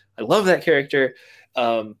 and I love that character.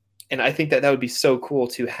 And I think that would be so cool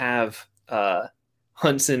to have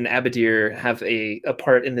Hunts and Abadir have a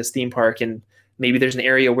part in this theme park, and maybe there's an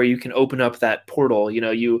area where you can open up that portal. You know,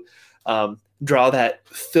 you draw that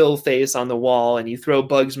Phil face on the wall and you throw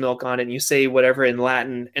Bug's milk on it and you say whatever in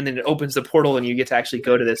Latin, and then it opens the portal and you get to actually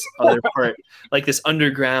go to this other part, like this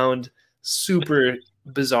underground, super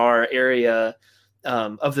bizarre area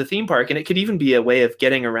of the theme park. And it could even be a way of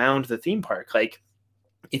getting around the theme park. Like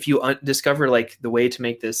if you discover like the way to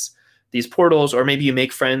make these portals, or maybe you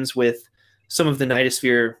make friends with some of the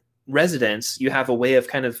Nightosphere residents, you have a way of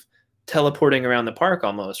kind of teleporting around the park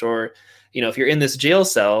almost. Or, you know, if you're in this jail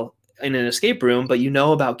cell in an escape room, but you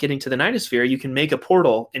know about getting to the Nightosphere, you can make a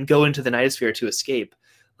portal and go into the Nightosphere to escape.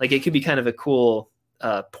 Like it could be kind of a cool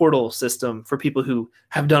portal system for people who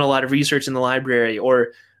have done a lot of research in the library or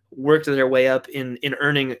worked their way up in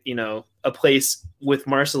earning, you know, a place with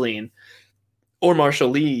Marceline or Marshall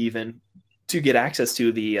Lee even to get access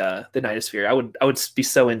to the Nightosphere. I would be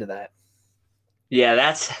so into that.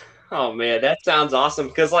 Yeah, oh man, that sounds awesome.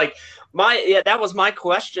 Because like that was my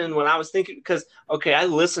question when I was thinking, because okay, I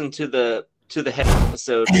listened to the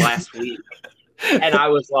episode last week and I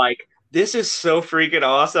was like, this is so freaking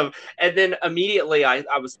awesome. And then immediately I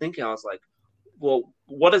was thinking, I was like, well,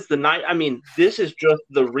 what is the night? I mean, this is just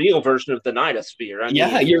the real version of the Nightosphere.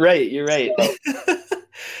 Yeah, you're right. So.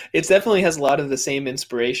 It definitely has a lot of the same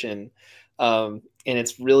inspiration. And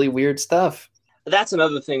it's really weird stuff. That's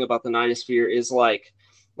another thing about the Nightosphere is like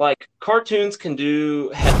cartoons can do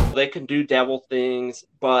devil things,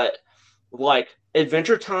 but like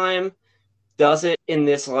Adventure Time does it in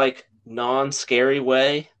this like non-scary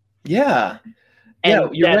way. Yeah. And yeah,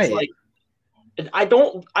 you're right. Like, I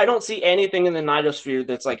don't see anything in the Nightosphere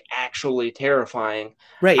that's like actually terrifying.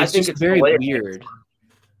 Right. I think just it's very hilarious. Weird.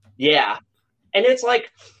 Yeah. And it's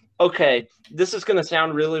like, okay, this is going to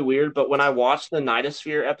sound really weird, but when I watch the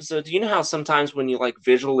Nightosphere episodes, you know how sometimes when you like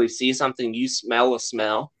visually see something, you smell a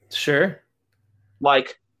smell? Sure.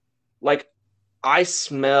 Like I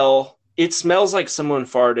smell, it smells like someone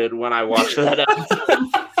farted when I watch that episode.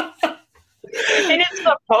 And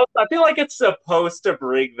I feel like it's supposed to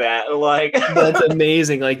bring that. Like that's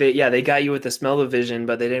amazing. Like they got you with the smell-o-vision,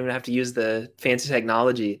 but they didn't even have to use the fancy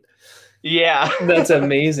technology. Yeah. That's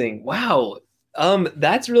amazing. Wow.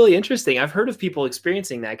 That's really interesting. I've heard of people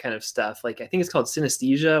experiencing that kind of stuff. Like I think it's called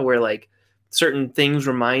synesthesia, where like certain things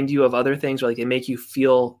remind you of other things, or like they make you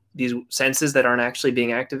feel these senses that aren't actually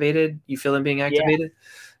being activated. You feel them being activated. Yeah.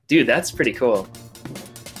 Dude, that's pretty cool.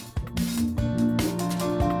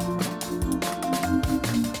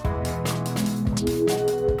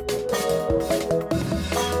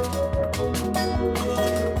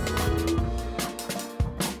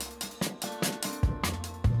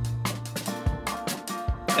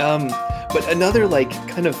 But another like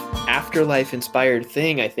kind of afterlife inspired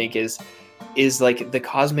thing I think is like the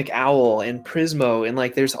Cosmic Owl and Prismo, and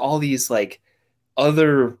like there's all these like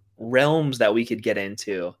other realms that we could get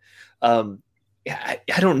into. I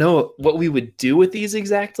don't know what we would do with these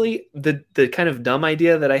exactly. The kind of dumb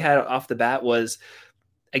idea that I had off the bat was,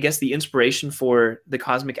 I guess the inspiration for the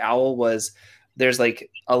Cosmic Owl was there's like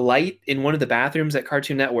a light in one of the bathrooms at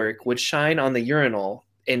Cartoon Network would shine on the urinal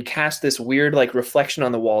and cast this weird like reflection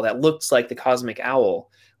on the wall that looks like the Cosmic Owl,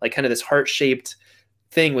 like kind of this heart-shaped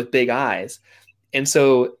thing with big eyes. And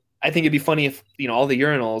so I think it'd be funny if, you know, all the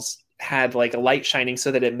urinals had like a light shining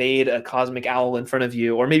so that it made a Cosmic Owl in front of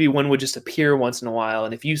you, or maybe one would just appear once in a while.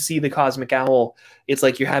 And if you see the Cosmic Owl, it's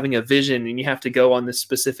like you're having a vision and you have to go on this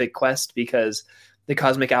specific quest because the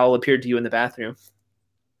Cosmic Owl appeared to you in the bathroom.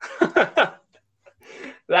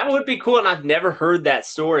 That would be cool, and I've never heard that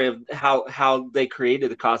story of how they created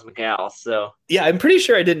the Cosmic Owl. So yeah, I'm pretty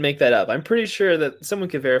sure I didn't make that up. I'm pretty sure that someone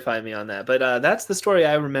could verify me on that. But that's the story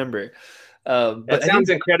I remember. That sounds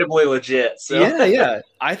incredibly legit. So. Yeah.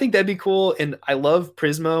 I think that'd be cool, and I love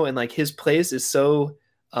Prismo, and like his place is so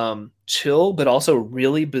chill, but also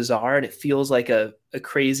really bizarre, and it feels like a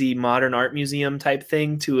crazy modern art museum type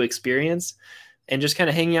thing to experience. And just kind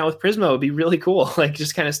of hanging out with Prismo would be really cool. Like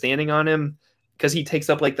just kind of standing on him, because he takes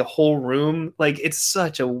up like the whole room. Like it's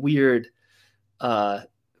such a weird part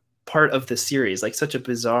of the series, like such a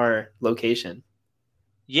bizarre location.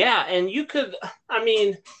 Yeah, and you could, I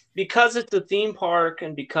mean, because it's a theme park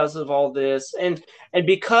and because of all this, and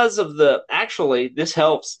because of this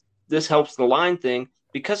helps the line thing,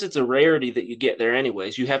 because it's a rarity that you get there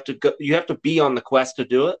anyways. You have to be on the quest to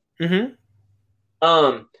do it.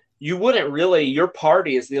 Mm-hmm. You wouldn't really, your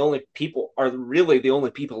party is the only people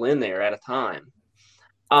in there at a time.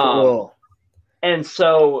 Cool. And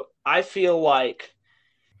so I feel like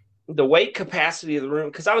the weight capacity of the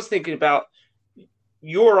room, because I was thinking about,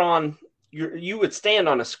 you're on you would stand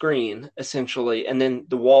on a screen essentially, and then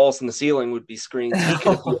the walls and the ceiling would be screens. He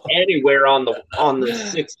could be anywhere on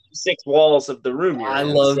the six walls of the room. I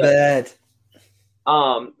love that.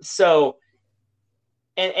 So,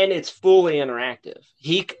 and it's fully interactive.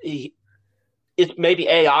 It's maybe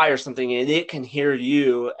AI or something, and it can hear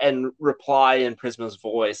you and reply in Prisma's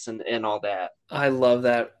voice and all that. I love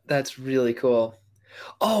that. That's really cool.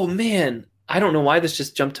 Oh man, I don't know why this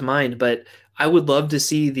just jumped to mind, but I would love to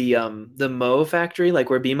see the Mo factory, like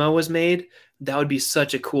where BMO was made. That would be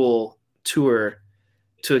such a cool tour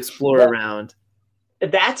to explore around.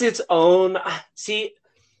 That's its own. See,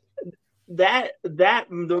 that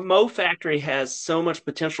the Mo factory has so much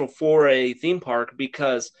potential for a theme park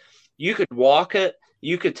because you could walk it,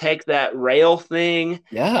 you could take that rail thing,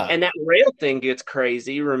 and that rail thing gets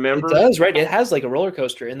crazy. Remember, it does, right? It has like a roller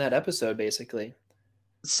coaster in that episode, basically.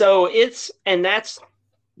 So that's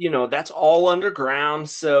all underground.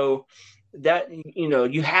 So that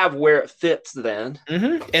you have where it fits then.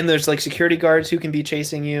 Mm-hmm. And there's like security guards who can be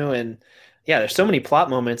chasing you, and yeah, there's so many plot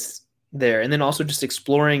moments there. And then also just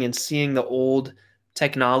exploring and seeing the old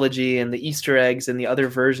technology and the Easter eggs and the other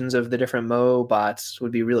versions of the different Mo bots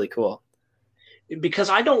would be really cool. Because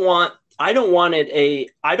I don't want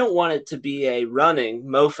it to be a running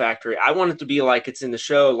Mo factory. I want it to be like it's in the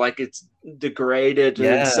show, like it's degraded,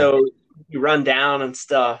 and so you run down and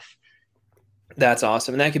stuff. That's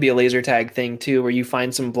awesome. And that could be a laser tag thing too, where you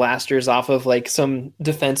find some blasters off of like some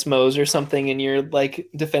defense Mo's or something, and you're like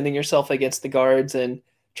defending yourself against the guards and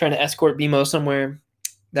trying to escort BMO somewhere.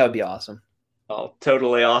 That would be awesome. Oh,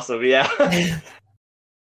 totally awesome. Yeah.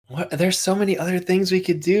 There's so many other things we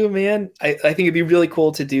could do, man. I think it'd be really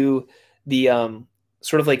cool to do the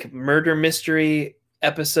sort of like murder mystery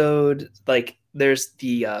episode. Like there's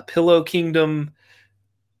the Pillow Kingdom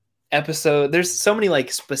episode. There's so many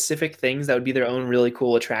like specific things that would be their own really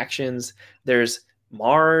cool attractions. There's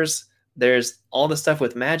Mars. There's all the stuff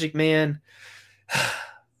with Magic Man.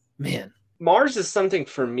 Man. Mars is something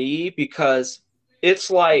for me because it's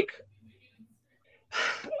like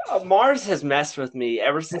Mars has messed with me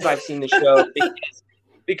ever since I've seen the show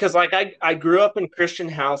because like I grew up in a Christian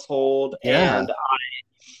household and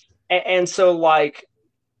so like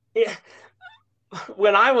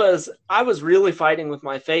when I was really fighting with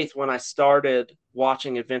my faith when I started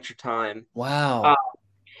watching Adventure Time. Wow.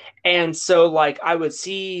 And so like I would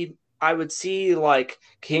see like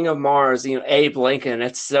King of Mars, Abe Lincoln.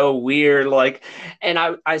 It's so weird. Like, and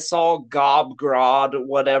I saw Gob Grodd,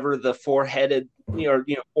 whatever the four-headed,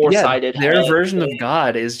 four-sided. Their version of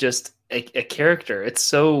God is just a character. It's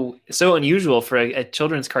so unusual for a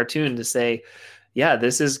children's cartoon to say, yeah,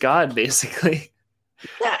 this is God, basically.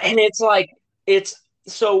 Yeah, and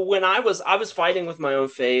so when I was fighting with my own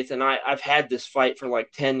faith, and I've had this fight for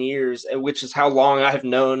like 10 years, which is how long I've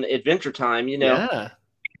known Adventure Time. Yeah.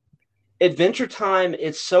 Adventure Time,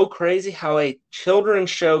 it's so crazy how a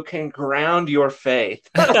children's show can ground your faith.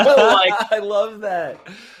 Like, I love that.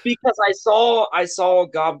 Because I saw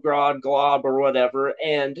Gob Grodd, Glob or whatever,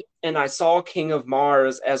 and I saw King of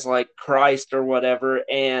Mars as like Christ or whatever,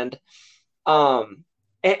 and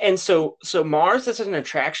so Mars as an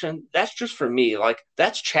attraction, that's just for me. Like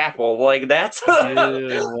that's chapel. Like that's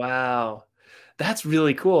Dude, wow. That's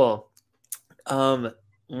really cool.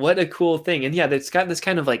 What a cool thing. And yeah, it's got this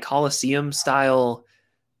kind of like Coliseum style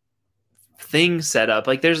thing set up.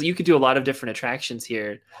 Like you could do a lot of different attractions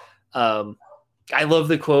here. I love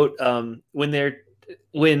the quote when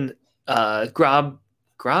Grob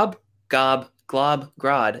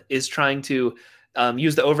is trying to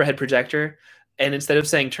use the overhead projector, and instead of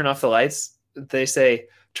saying turn off the lights, they say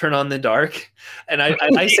turn on the dark. And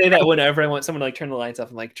I say that whenever I want someone to like turn the lights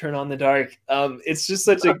off. I'm like, turn on the dark. It's just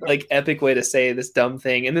such a like epic way to say this dumb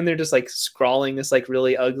thing. And then they're just like scrawling this like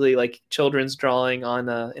really ugly like children's drawing on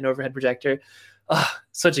an overhead projector.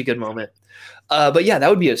 Such a good moment. But yeah, that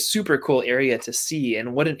would be a super cool area to see.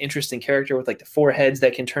 And what an interesting character with like the four heads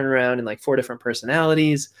that can turn around and like four different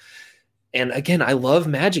personalities. And again, I love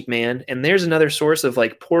Magic Man. And there's another source of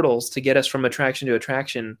like portals to get us from attraction to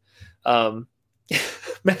attraction.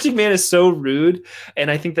 Magic Man is so rude,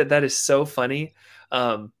 and I think that is so funny.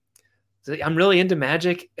 I'm really into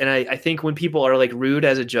magic, and I think when people are like rude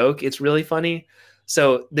as a joke, it's really funny.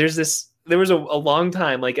 So there was a long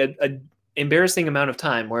time, like a embarrassing amount of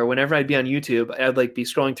time, where whenever I'd be on YouTube, I'd like be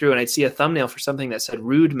scrolling through and I'd see a thumbnail for something that said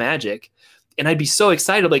rude magic, and I'd be so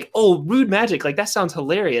excited, like, oh, rude magic, like that sounds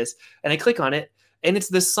hilarious. And I click on it, and it's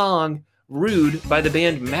this song Rude by the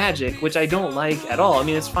band Magic, which I don't like at all. I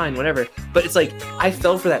mean, it's fine, whatever. But it's like, I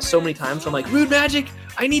fell for that so many times. So I'm like, Rude Magic,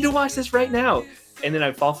 I need to watch this right now. And then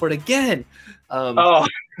I fall for it again.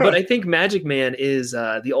 But I think Magic Man is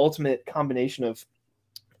the ultimate combination of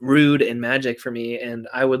rude and magic for me, and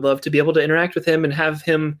I would love to be able to interact with him and have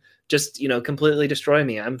him just, completely destroy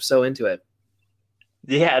me. I'm so into it.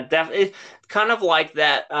 Yeah, definitely. Kind of like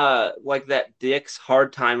that Dick's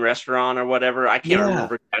Hard Time Restaurant or whatever. I can't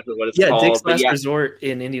remember exactly what it's called. Dick's Last Resort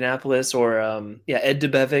in Indianapolis, or Ed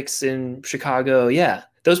DeBevick's in Chicago. Yeah,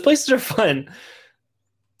 those places are fun.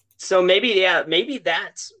 So maybe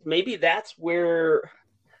that's where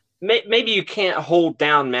maybe you can't hold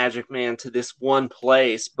down Magic Man to this one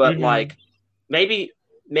place, but like maybe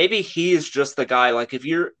he is just the guy. Like if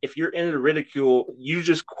you're into ridicule, your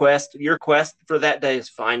quest for that day is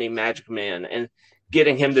finding Magic Man and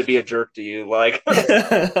getting him to be a jerk to you. Like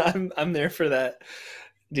I'm there for that,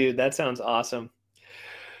 dude. That sounds awesome.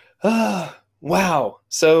 Wow.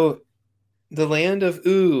 So the land of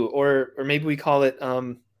Ooh, or maybe we call it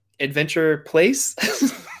Adventure Place,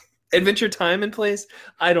 Adventure Time and Place.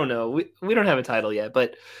 I don't know. We don't have a title yet,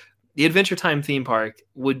 but the Adventure Time theme park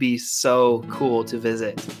would be so cool to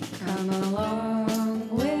visit. Come along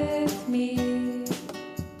with me,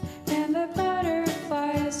 and the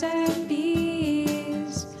butterflies and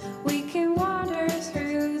bees. We can wander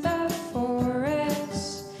through the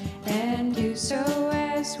forest and do so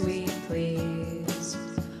as we please.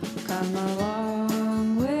 Come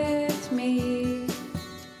along with me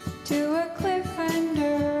to a cliff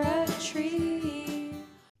under a tree.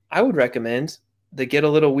 I would recommend the Get a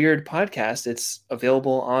Little Weird podcast. It's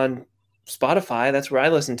available on Spotify. That's where I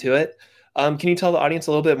listen to it. Can you tell the audience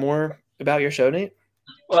a little bit more about your show, Nate?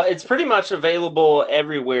 Well, it's pretty much available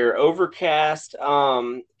everywhere. Overcast,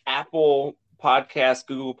 Apple Podcast,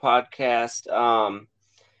 Google Podcast.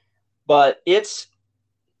 But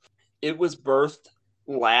it was birthed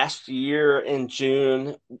last year in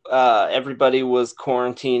June. Everybody was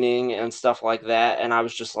quarantining and stuff like that. And I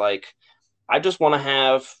was just like, I just want to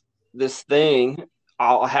have this thing.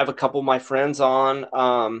 I'll have a couple of my friends on.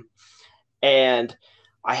 And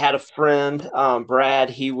I had a friend, Brad,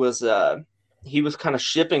 he was kind of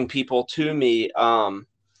shipping people to me,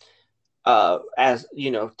 as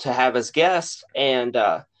to have as guests, and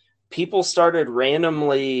people started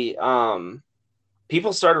randomly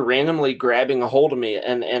grabbing a hold of me,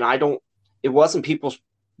 and it wasn't people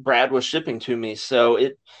Brad was shipping to me. So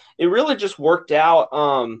it really just worked out.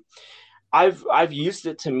 I've used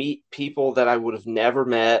it to meet people that I would have never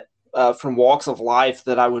met, from walks of life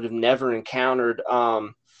that I would have never encountered.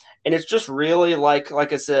 And it's just really like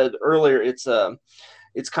I said earlier, it's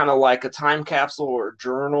kind of like a time capsule or a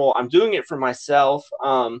journal. I'm doing it for myself.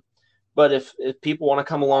 But if people want to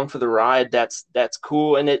come along for the ride, that's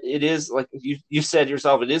cool. And it is, like you said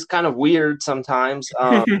yourself, it is kind of weird sometimes.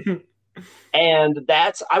 And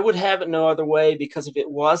I would have it no other way, because if it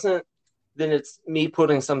wasn't, then it's me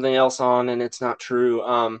putting something else on and it's not true.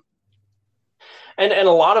 And a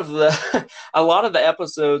lot of the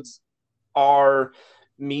episodes are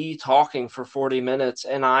me talking for 40 minutes,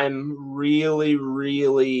 and I'm really,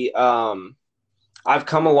 really, I've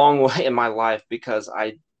come a long way in my life, because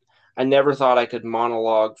I never thought I could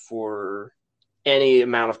monologue for any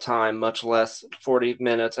amount of time, much less 40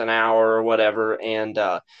 minutes, an hour, or whatever. And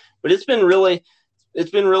but it's been really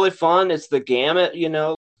fun. It's the gamut,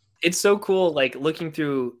 It's so cool, like looking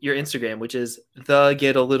through your Instagram, which is the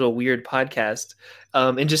Get a Little Weird podcast,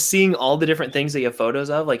 and just seeing all the different things that you have photos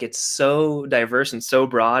of. Like, it's so diverse and so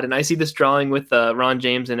broad. And I see this drawing with Ron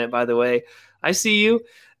James in it, by the way. I see you.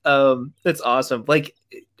 That's awesome. Like,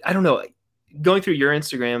 I don't know, going through your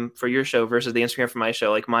Instagram for your show versus the Instagram for my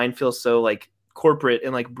show, like mine feels so like corporate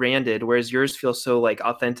and like branded, whereas yours feels so like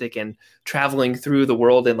authentic and traveling through the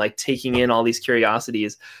world and like taking in all these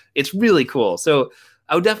curiosities. It's really cool. So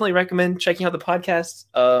I would definitely recommend checking out the podcast.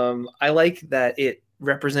 I like that it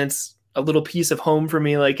represents a little piece of home for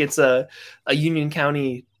me. Like, it's a Union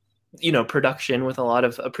County, production with a lot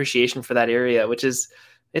of appreciation for that area,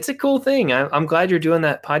 it's a cool thing. I'm glad you're doing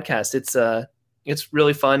that podcast. It's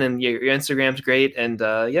really fun, and your Instagram's great. And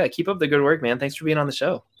yeah, keep up the good work, man. Thanks for being on the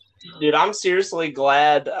show. Dude, I'm seriously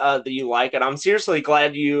glad that you like it. I'm seriously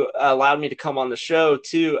glad you allowed me to come on the show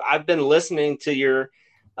too. I've been listening to your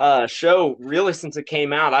show really since it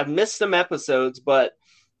came out. I've missed some episodes, but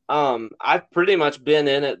I've pretty much been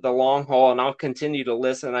in it the long haul, and I'll continue to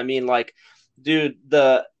listen. I mean, like, dude,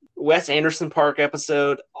 the Wes Anderson Park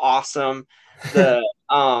episode, awesome. The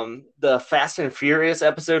Fast and Furious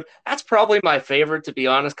episode, that's probably my favorite, to be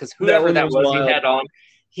honest, because whoever that was you had on,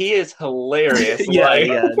 he is hilarious.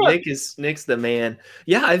 Yeah. Nick's the man.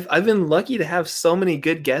 Yeah, I've been lucky to have so many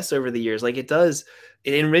good guests over the years. Like, it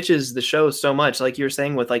enriches the show so much. Like you were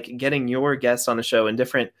saying, with like getting your guests on the show and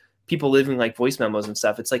different people leaving like voice memos and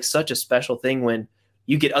stuff. It's like such a special thing when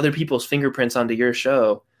you get other people's fingerprints onto your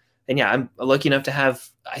show. And yeah, I'm lucky enough to have,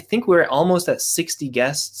 I think we're almost at 60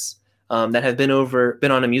 guests that have been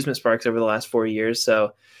on Amusement Sparks over the last 4 years.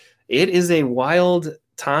 So it is a wild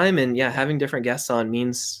time, and yeah, having different guests on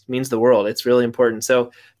means the world. It's really important.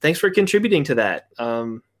 So thanks for contributing to that.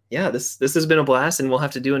 Yeah, this has been a blast, and we'll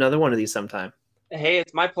have to do another one of these sometime. Hey,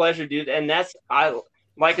 it's my pleasure, dude. And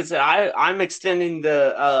like I said, I'm extending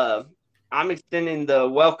the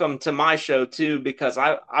welcome to my show too, because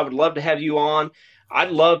I would love to have you on.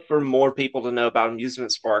 I'd love for more people to know about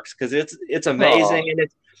Amusement Sparks, because it's amazing. And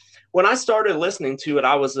it's, when I started listening to it,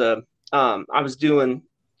 I was doing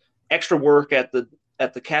extra work at the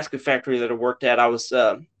casket factory that I worked at. I was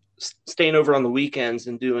staying over on the weekends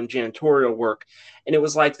and doing janitorial work, and it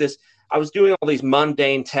was like this. I was doing all these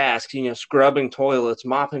mundane tasks, scrubbing toilets,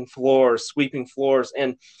 mopping floors, sweeping floors,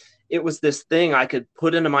 and it was this thing I could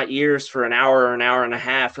put into my ears for an hour or an hour and a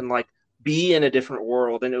half and like be in a different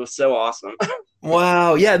world, and it was so awesome.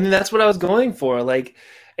 Wow. Yeah, I mean, that's what I was going for. Like,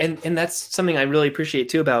 and that's something I really appreciate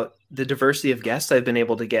too about the diversity of guests I've been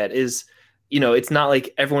able to get is, it's not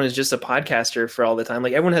like everyone is just a podcaster for all the time.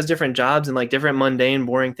 Like, everyone has different jobs and like different mundane,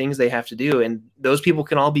 boring things they have to do. And those people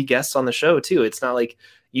can all be guests on the show too. It's not like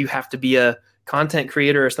you have to be a content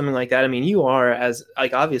creator or something like that. I mean, you are, as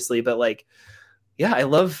like, obviously, but like, yeah, I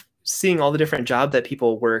love seeing all the different jobs that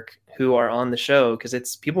people work who are on the show, because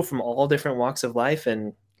it's people from all different walks of life.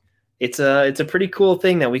 And it's a pretty cool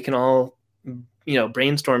thing that we can all,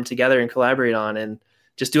 brainstorm together and collaborate on, and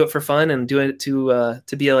just do it for fun and do it to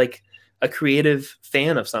be like a creative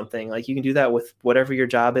fan of something. Like, you can do that with whatever your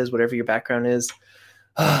job is, whatever your background is.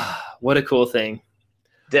 What a cool thing.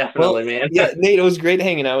 Definitely, man. Yeah, Nate, it was great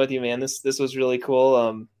hanging out with you, man. This was really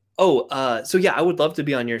cool. So yeah, I would love to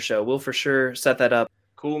be on your show. We'll for sure set that up.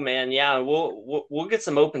 Cool, man. Yeah, we'll get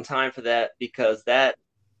some open time for that, because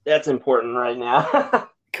that's important right now.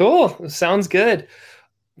 Cool. Sounds good.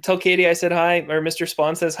 Tell Katie I said hi, or Mr.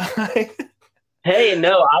 Spawn says hi. Hey,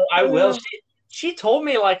 no, I will. She told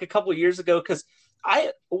me like a couple years ago, because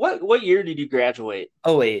what year did you graduate?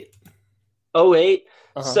 08. 08.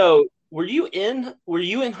 Uh-huh. So were you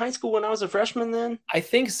in high school when I was a freshman then? I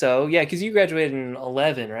think so. Yeah, because you graduated in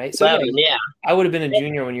 11, right? So 11, yeah. I would have been a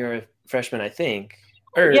junior when you were a freshman, I think.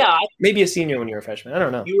 Or maybe a senior when you were a freshman. I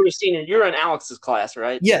don't know. You were a senior. You were in Alex's class,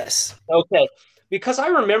 right? Yes. Okay. Because I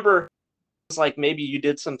remember it was like maybe you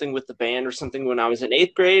did something with the band or something when I was in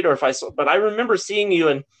 8th grade, but I remember seeing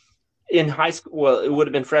you in high school. Well, it would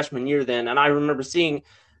have been freshman year then. And I remember seeing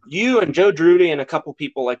you and Joe Drudy and a couple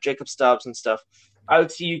people like Jacob Stubbs and stuff. I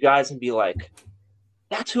would see you guys and be like,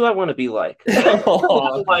 that's who I want to be like.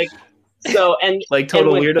 Like, so, and like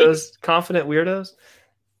total weirdos, confident weirdos.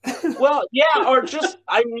 Well, yeah, or just,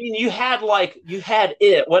 I mean, you had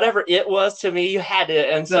it, whatever it was to me, you had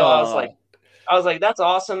it. And so I was like, that's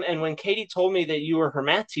awesome. And when Katie told me that you were her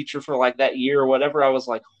math teacher for like that year or whatever, I was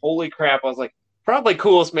like, holy crap. I was like, probably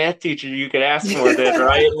coolest math teacher you could ask for then,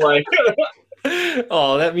 right? Like,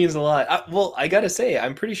 oh, that means a lot. I got to say,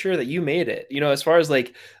 I'm pretty sure that you made it. As far as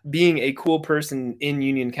like being a cool person in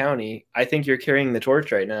Union County, I think you're carrying the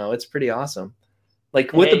torch right now. It's pretty awesome.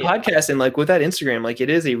 Like with the podcast and like with that Instagram, like it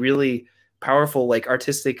is a really powerful, like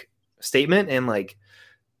artistic statement and like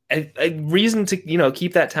a reason to,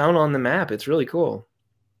 keep that town on the map. It's really cool.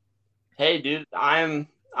 Hey, dude, I'm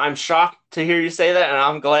shocked to hear you say that, and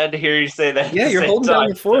I'm glad to hear you say that. Yeah, you're holding down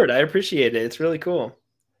the fort. I appreciate it. It's really cool.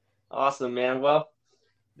 Awesome, man. Well,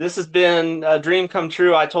 this has been a dream come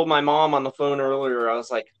true. I told my mom on the phone earlier, I was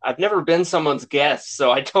like, I've never been someone's guest,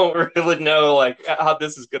 so I don't really know like how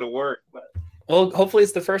this is going to work. But well, hopefully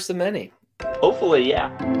it's the first of many. Hopefully, yeah.